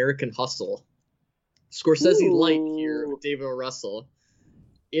 from American Hustle. Scorsese Light here with David O. Russell.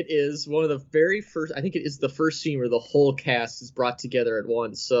 It is one of the very first, I think it is the first scene where the whole cast is brought together at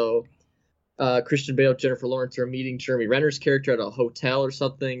once. So Christian Bale, Jennifer Lawrence are meeting Jeremy Renner's character at a hotel or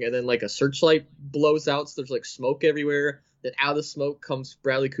something, and then like a searchlight blows out, so there's like smoke everywhere. Then out of the smoke comes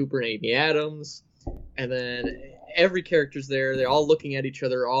Bradley Cooper and Amy Adams, and then every character's there. They're all looking at each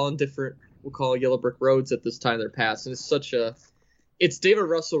other, all on different, we'll call Yellow Brick Roads at this time in their past. And it's David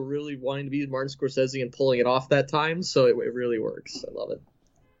Russell really wanting to be Martin Scorsese and pulling it off that time, so it really works. I love it.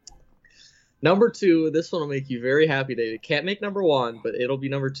 Number 2, this one will make you very happy, David. Can't make number 1, but it'll be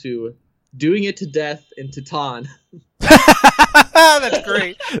number 2. Doing It to Death in Titan. That's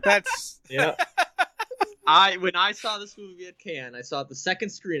great. That's Yeah. When I saw this movie at Cannes, I saw it the second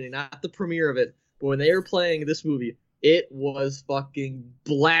screening, not the premiere of it, but when they were playing this movie, it was fucking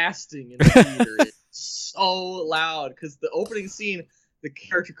blasting in the theater. It's so loud because the opening scene, the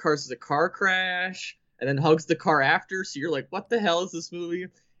character causes a car crash and then hugs the car after, so you're like, what the hell is this movie?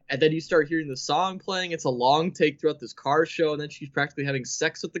 And then you start hearing the song playing. It's a long take throughout this car show, and then she's practically having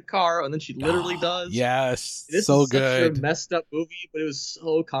sex with the car, and then she literally does. Yes, This so is good. such a messed up movie, but it was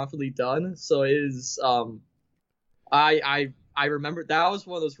so confidently done. So it is. I remember that was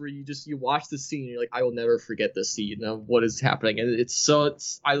one of those where you watch the scene, and you're like, I will never forget this scene of what is happening, and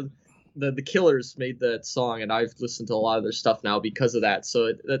the Killers made that song, and I've listened to a lot of their stuff now because of that.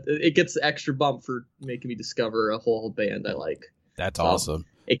 So it gets the extra bump for making me discover a whole band I like. That's awesome.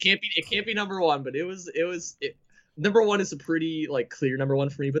 It can't be number 1, but it was number 1 is a pretty like clear number 1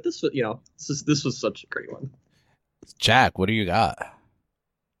 for me. But this was such a great one. Jack, what do you got?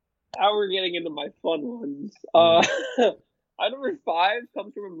 Now we're getting into my fun ones. My number 5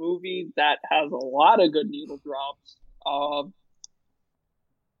 comes from a movie that has a lot of good needle drops.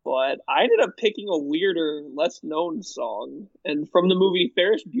 But I ended up picking a weirder, less known song, and from the movie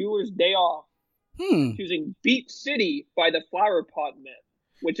Ferris Bueller's Day Off, choosing "Beat City" by the Flower Pot Men,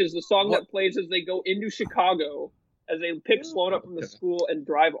 which is the song that plays as they go into Chicago, as they pick Sloan up from the school and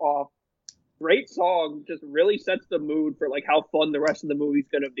drive off. Great song, just really sets the mood for like how fun the rest of the movie's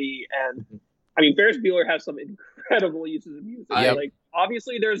gonna be. And I mean, Ferris Bueller has some incredible uses of music. Yep. Like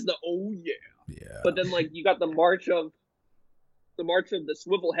obviously there's the "Oh yeah," but then like you got the march of the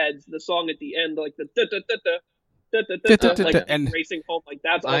Swivel Heads, the song at the end, like the like and racing home, like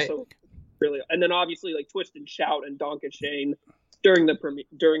that's also really. And then obviously like Twist and Shout and Donkey Shane during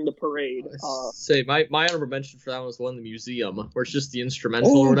the parade. Say my honorable mention for that one was the one in the museum where it's just the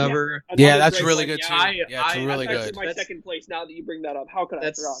instrumental or whatever. Yeah, that's really good too. It's really that's good. my second place. Now that you bring that up, how could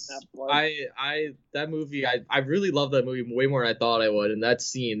I forgot that? But That movie, I really love that movie way more than I thought I would, and that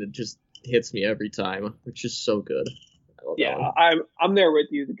scene, it just hits me every time, which is so good. Yeah, I'm there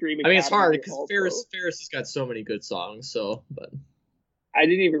with you. The Dreaming. I mean, it's hard because Ferris has got so many good songs. So, but I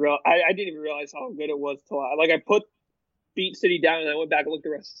didn't even realize how good it was till I put Beat City down and I went back and looked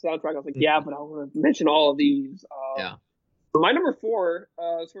at the rest of the soundtrack. I was like, yeah, but I want to mention all of these. Yeah. My number 4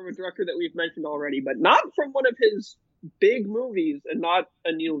 is from a director that we've mentioned already, but not from one of his big movies, and not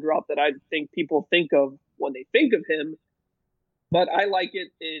a needle drop that I think people think of when they think of him. But I like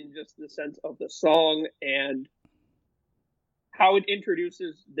it in just the sense of the song and how it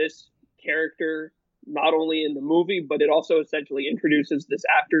introduces this character, not only in the movie, but it also essentially introduces this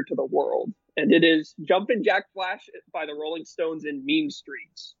actor to the world. And it is Jumpin' Jack Flash by the Rolling Stones in Mean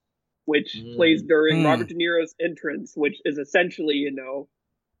Streets, which plays during Robert De Niro's entrance, which is essentially,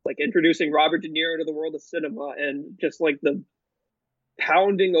 like introducing Robert De Niro to the world of cinema, and just like the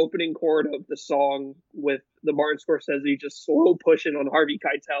pounding opening chord of the song with the Martin Scorsese just slow pushing on Harvey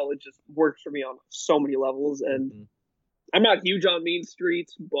Keitel. It just works for me on so many levels. And I'm not huge on Mean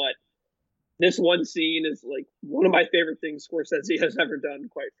Streets, but this one scene is like one of my favorite things Scorsese has ever done,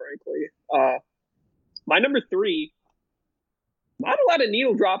 quite frankly. My number 3, not a lot of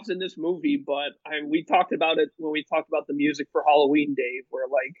needle drops in this movie, but we talked about it when we talked about the music for Halloween, Dave, where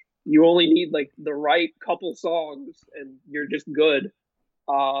like you only need like the right couple songs and you're just good.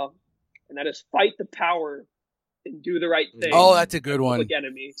 And that is Fight the Power and Do the Right Thing. Oh, that's a good one. Public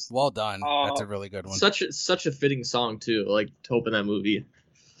Enemy. Well done. That's a really good one. Such a fitting song too, like to open that movie.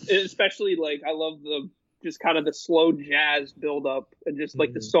 Especially like I love the just kind of the slow jazz build up and just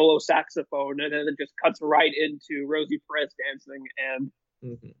like the solo saxophone, and then it just cuts right into Rosie Perez dancing.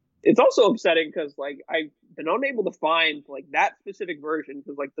 And it's also upsetting because like I've been unable to find like that specific version,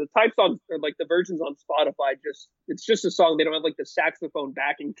 because like the types on or like the versions on Spotify, it's just a song. They don't have like the saxophone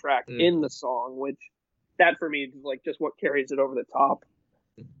backing track in the song, which that for me is like just what carries it over the top.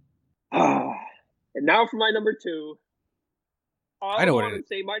 And now for my number 2. I know what it is.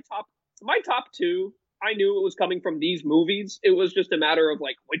 Say my top 2. I knew it was coming from these movies. It was just a matter of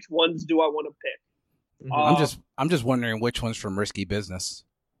like which ones do I want to pick. I'm just wondering which one's from Risky Business.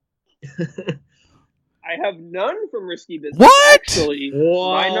 I have none from Risky Business. What? Actually,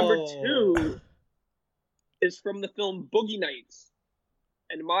 my number 2 is from the film Boogie Nights.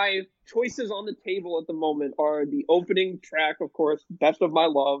 And my choices on the table at the moment are the opening track, of course, Best of My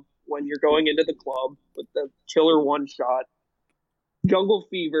Love, when you're going into the club with the killer one shot. Jungle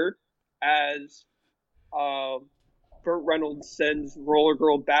Fever, as Burt Reynolds sends Roller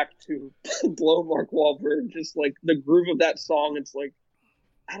Girl back to blow Mark Wahlberg. Just like the groove of that song, it's like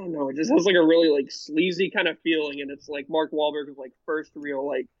I don't know, it just has like a really like sleazy kind of feeling, and it's like Mark Wahlberg's like first real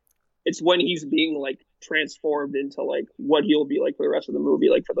like, it's when he's being like transformed into like what he'll be like for the rest of the movie,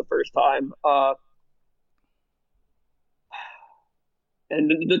 like for the first time. And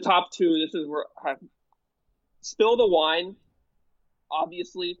the top two, this is where I Spill the Wine.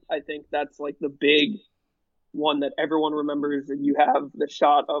 Obviously, I think that's like the big one that everyone remembers. And you have the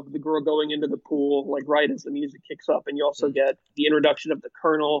shot of the girl going into the pool, like right as the music kicks up, and you also get the introduction of the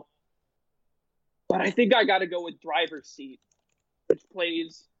Colonel. But I think I got to go with Driver's Seat, which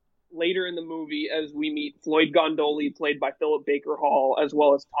plays later in the movie as we meet Floyd Gondoli, played by Philip Baker Hall, as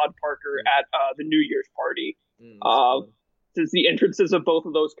well as Todd Parker at the New Year's party. Since the entrances of both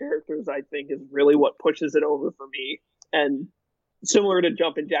of those characters, I think, is really what pushes it over for me. And similar to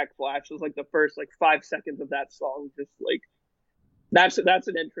Jumpin' Jack Flash, it was like the first like 5 seconds of that song, just like that's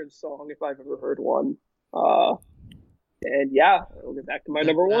an entrance song if I've ever heard one. And yeah, I'll get back to my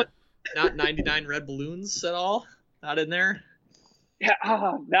number one. Not 99 Red Balloons at all? Not in there?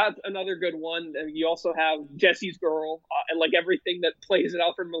 Yeah, that's another good one. And you also have Jesse's Girl and like everything that plays at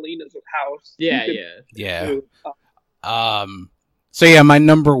Alfred Molina's house. Yeah. So yeah, my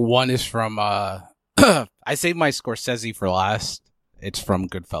number one is from I saved my Scorsese for last. It's from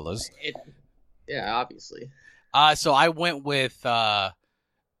Goodfellas. Yeah, obviously. So I went with I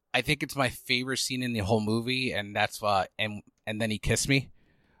think it's my favorite scene in the whole movie, and that's and then he kissed me.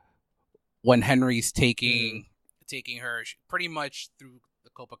 When Henry's taking her pretty much through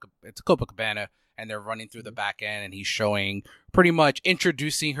it's Copacabana, and they're running through the back end, and he's showing, pretty much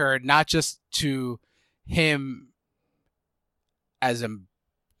introducing her not just to him as a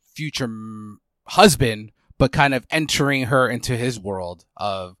future husband, but kind of entering her into his world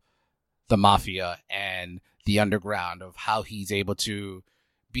of the mafia and the underground, of how he's able to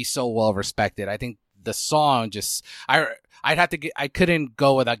be so well respected. I think the song just, I couldn't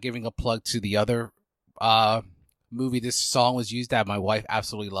go without giving a plug to the other movie this song was used that my wife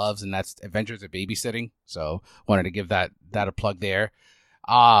absolutely loves, and that's Adventures of Babysitting. So wanted to give that a plug there.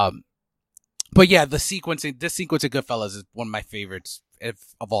 But yeah, this sequence of Goodfellas is one of my favorites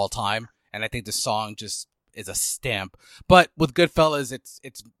of all time, and I think the song just is a stamp. But with Goodfellas,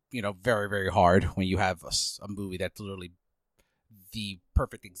 it's very, very hard when you have a movie that's literally the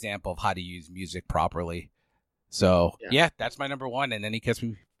perfect example of how to use music properly. So yeah, that's my number one, and then he kissed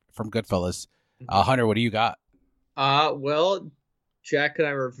me from Goodfellas. Hunter, what do you got? Well, Jack and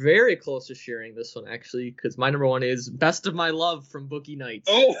I were very close to sharing this one, actually, because my number one is Best of My Love from Boogie Nights.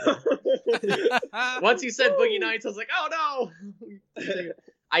 Oh! Once you said Boogie Nights, I was like, oh no!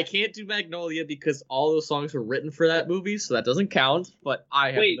 I can't do Magnolia because all those songs were written for that movie, so that doesn't count, but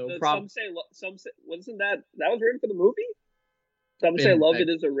I have no problem. Some say, wasn't that was written for the movie? Some say Love It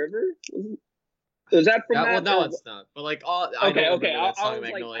Is a River? Was that from that? Well, no, it's not. But like all, I don't remember that song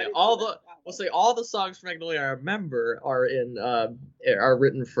Magnolia. All the songs from Magnolia I remember are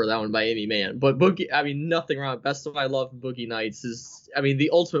written for that one by Amy Mann. But nothing wrong. Best of My Love and Boogie Nights is, the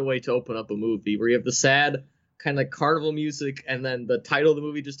ultimate way to open up a movie, where you have the sad kind of like carnival music, and then the title of the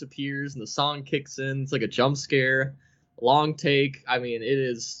movie just appears and the song kicks in. It's like a jump scare, long take. It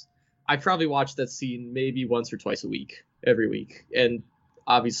is. I probably watch that scene maybe once or twice a week, every week, and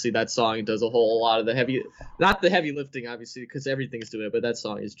obviously that song does a whole lot of not the heavy lifting, obviously, because everything's doing it, but that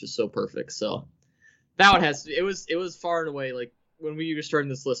song is just so perfect. So that one it was far and away, like, when we were starting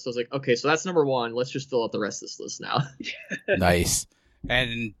this list, I was like, okay, so that's number one. Let's just fill out the rest of this list now. Nice.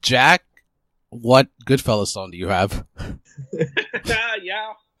 And Jack, what Goodfellas song do you have?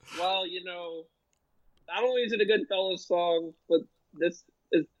 Yeah. Well, not only is it a Goodfellas song, but this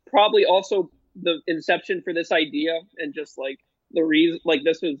is probably also the inception for this idea, and just like the reason, like,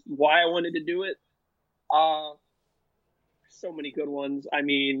 this is why I wanted to do it. So many good ones.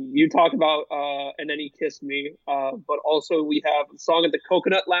 You talk about And Then He Kissed Me, but also we have a song at the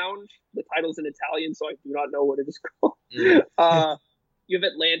Coconut Lounge. The title's in Italian, so I do not know what it is called. You have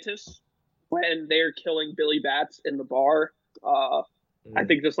Atlantis, when they're killing Billy Bats in the bar. I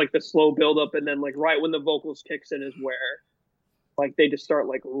think just like the slow build up, and then like right when the vocals kicks in is where like they just start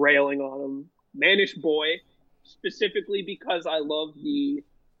like railing on him. Manish Boy, specifically because I love the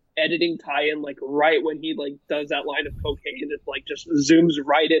editing tie-in, like right when he like does that line of cocaine, it like just zooms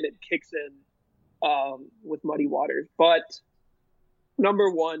right in and kicks in with Muddy Waters. But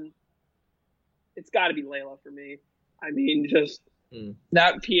number one, it's got to be Layla for me. Just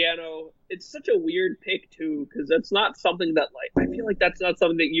that piano, it's such a weird pick too, because that's not something that, like, I feel like that's not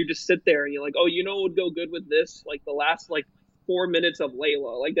something that you just sit there and you're like, oh, what would go good with this, like the last like 4 minutes of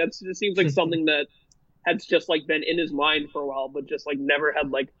Layla, like that's just seems like something that has just like been in his mind for a while, but just like never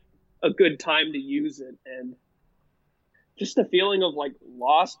had like a good time to use it. And just the feeling of like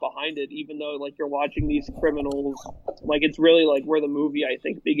loss behind it, even though like you're watching these criminals, like it's really like where the movie I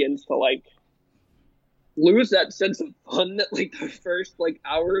think begins to like lose that sense of fun that like the first like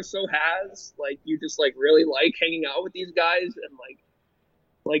hour or so has. Like you just like really like hanging out with these guys, and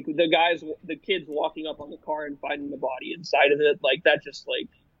like the kids walking up on the car and finding the body inside of it, like that just like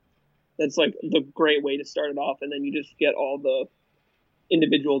that's like the great way to start it off, and then you just get all the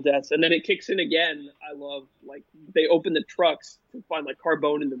individual deaths, and then it kicks in again. I love like they open the trucks to find like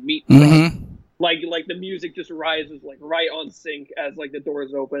Carbone in the meat truck. Like the music just rises like right on sync as like the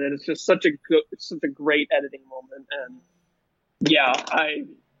doors open, and it's just such a great editing moment. And yeah,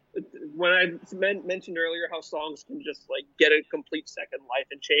 when I mentioned earlier how songs can just like get a complete second life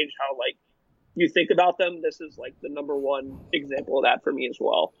and change how like you think about them, this is like the number one example of that for me as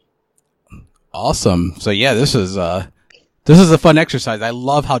well. Awesome. So yeah, this is a fun exercise. I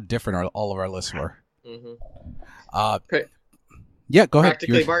love how different all of our lists were. Great. Yeah, go ahead.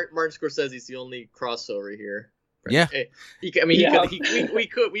 Practically, Martin Scorsese's the only crossover here. Yeah. We could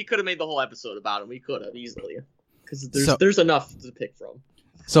have made the whole episode about him. We could have easily, because there's enough to pick from.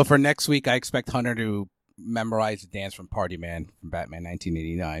 So for next week, I expect Hunter to memorize the dance from Party Man from Batman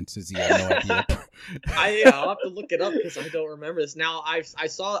 1989, since he had no idea. I'll have to look it up because I don't remember this. Now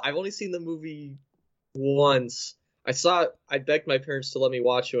I've only seen the movie once. I begged my parents to let me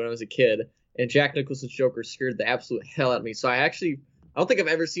watch it when I was a kid, and Jack Nicholson's Joker scared the absolute hell out of me. So I don't think I've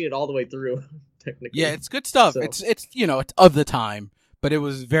ever seen it all the way through. Technically, yeah, it's good stuff. So. It's it's of the time, but it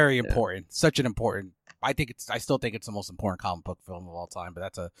was very important. Yeah. Such an important. I still think it's the most important comic book film of all time. But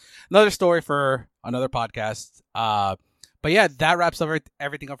that's another story for another podcast. But yeah, that wraps up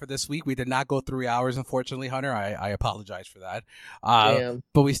everything up for this week. We did not go 3 hours, unfortunately, Hunter. I apologize for that.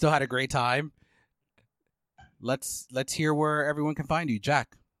 But we still had a great time. Let's hear where everyone can find you,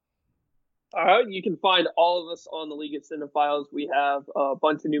 Jack. All right, you can find all of us on the League of Cinephiles. We have a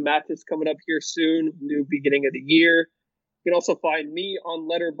bunch of new matches coming up here soon, new beginning of the year. You can also find me on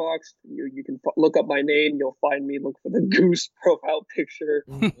Letterboxd. You can look up my name. You'll find me. Look for the Goose profile picture.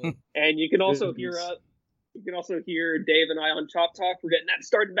 And you can also hear Dave and I on Chop Talk. We're getting that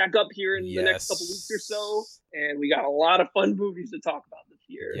started back up here in the next couple weeks or so. And we got a lot of fun movies to talk about this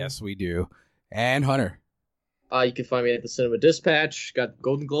year. Yes, we do. And Hunter. You can find me at the Cinema Dispatch. Got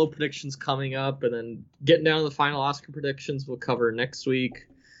Golden Globe predictions coming up, and then getting down to the final Oscar predictions we'll cover next week.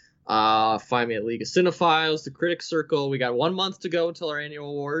 Find me at League of Cinephiles, the Critics Circle. We got 1 month to go until our annual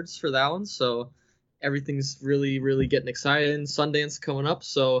awards for that one, so everything's really, really getting exciting. Sundance coming up,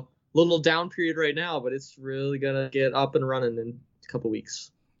 so a little down period right now, but it's really gonna get up and running in a couple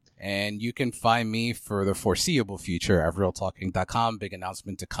weeks. And you can find me for the foreseeable future at realtalking.com. Big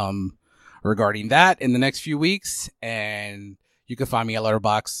announcement to come regarding that in the next few weeks. And you can find me at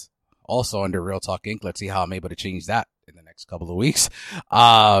Letterboxd, also under Real Talk Inc. Let's see how I'm able to change that in the next couple of weeks.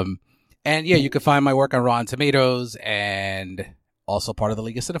 And yeah, you can find my work on Rotten Tomatoes and also part of the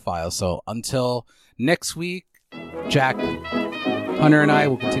League of Cinephiles. So until next week, Jack, Hunter, and I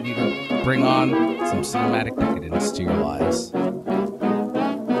will continue to bring on some cinematic decadence to your lives.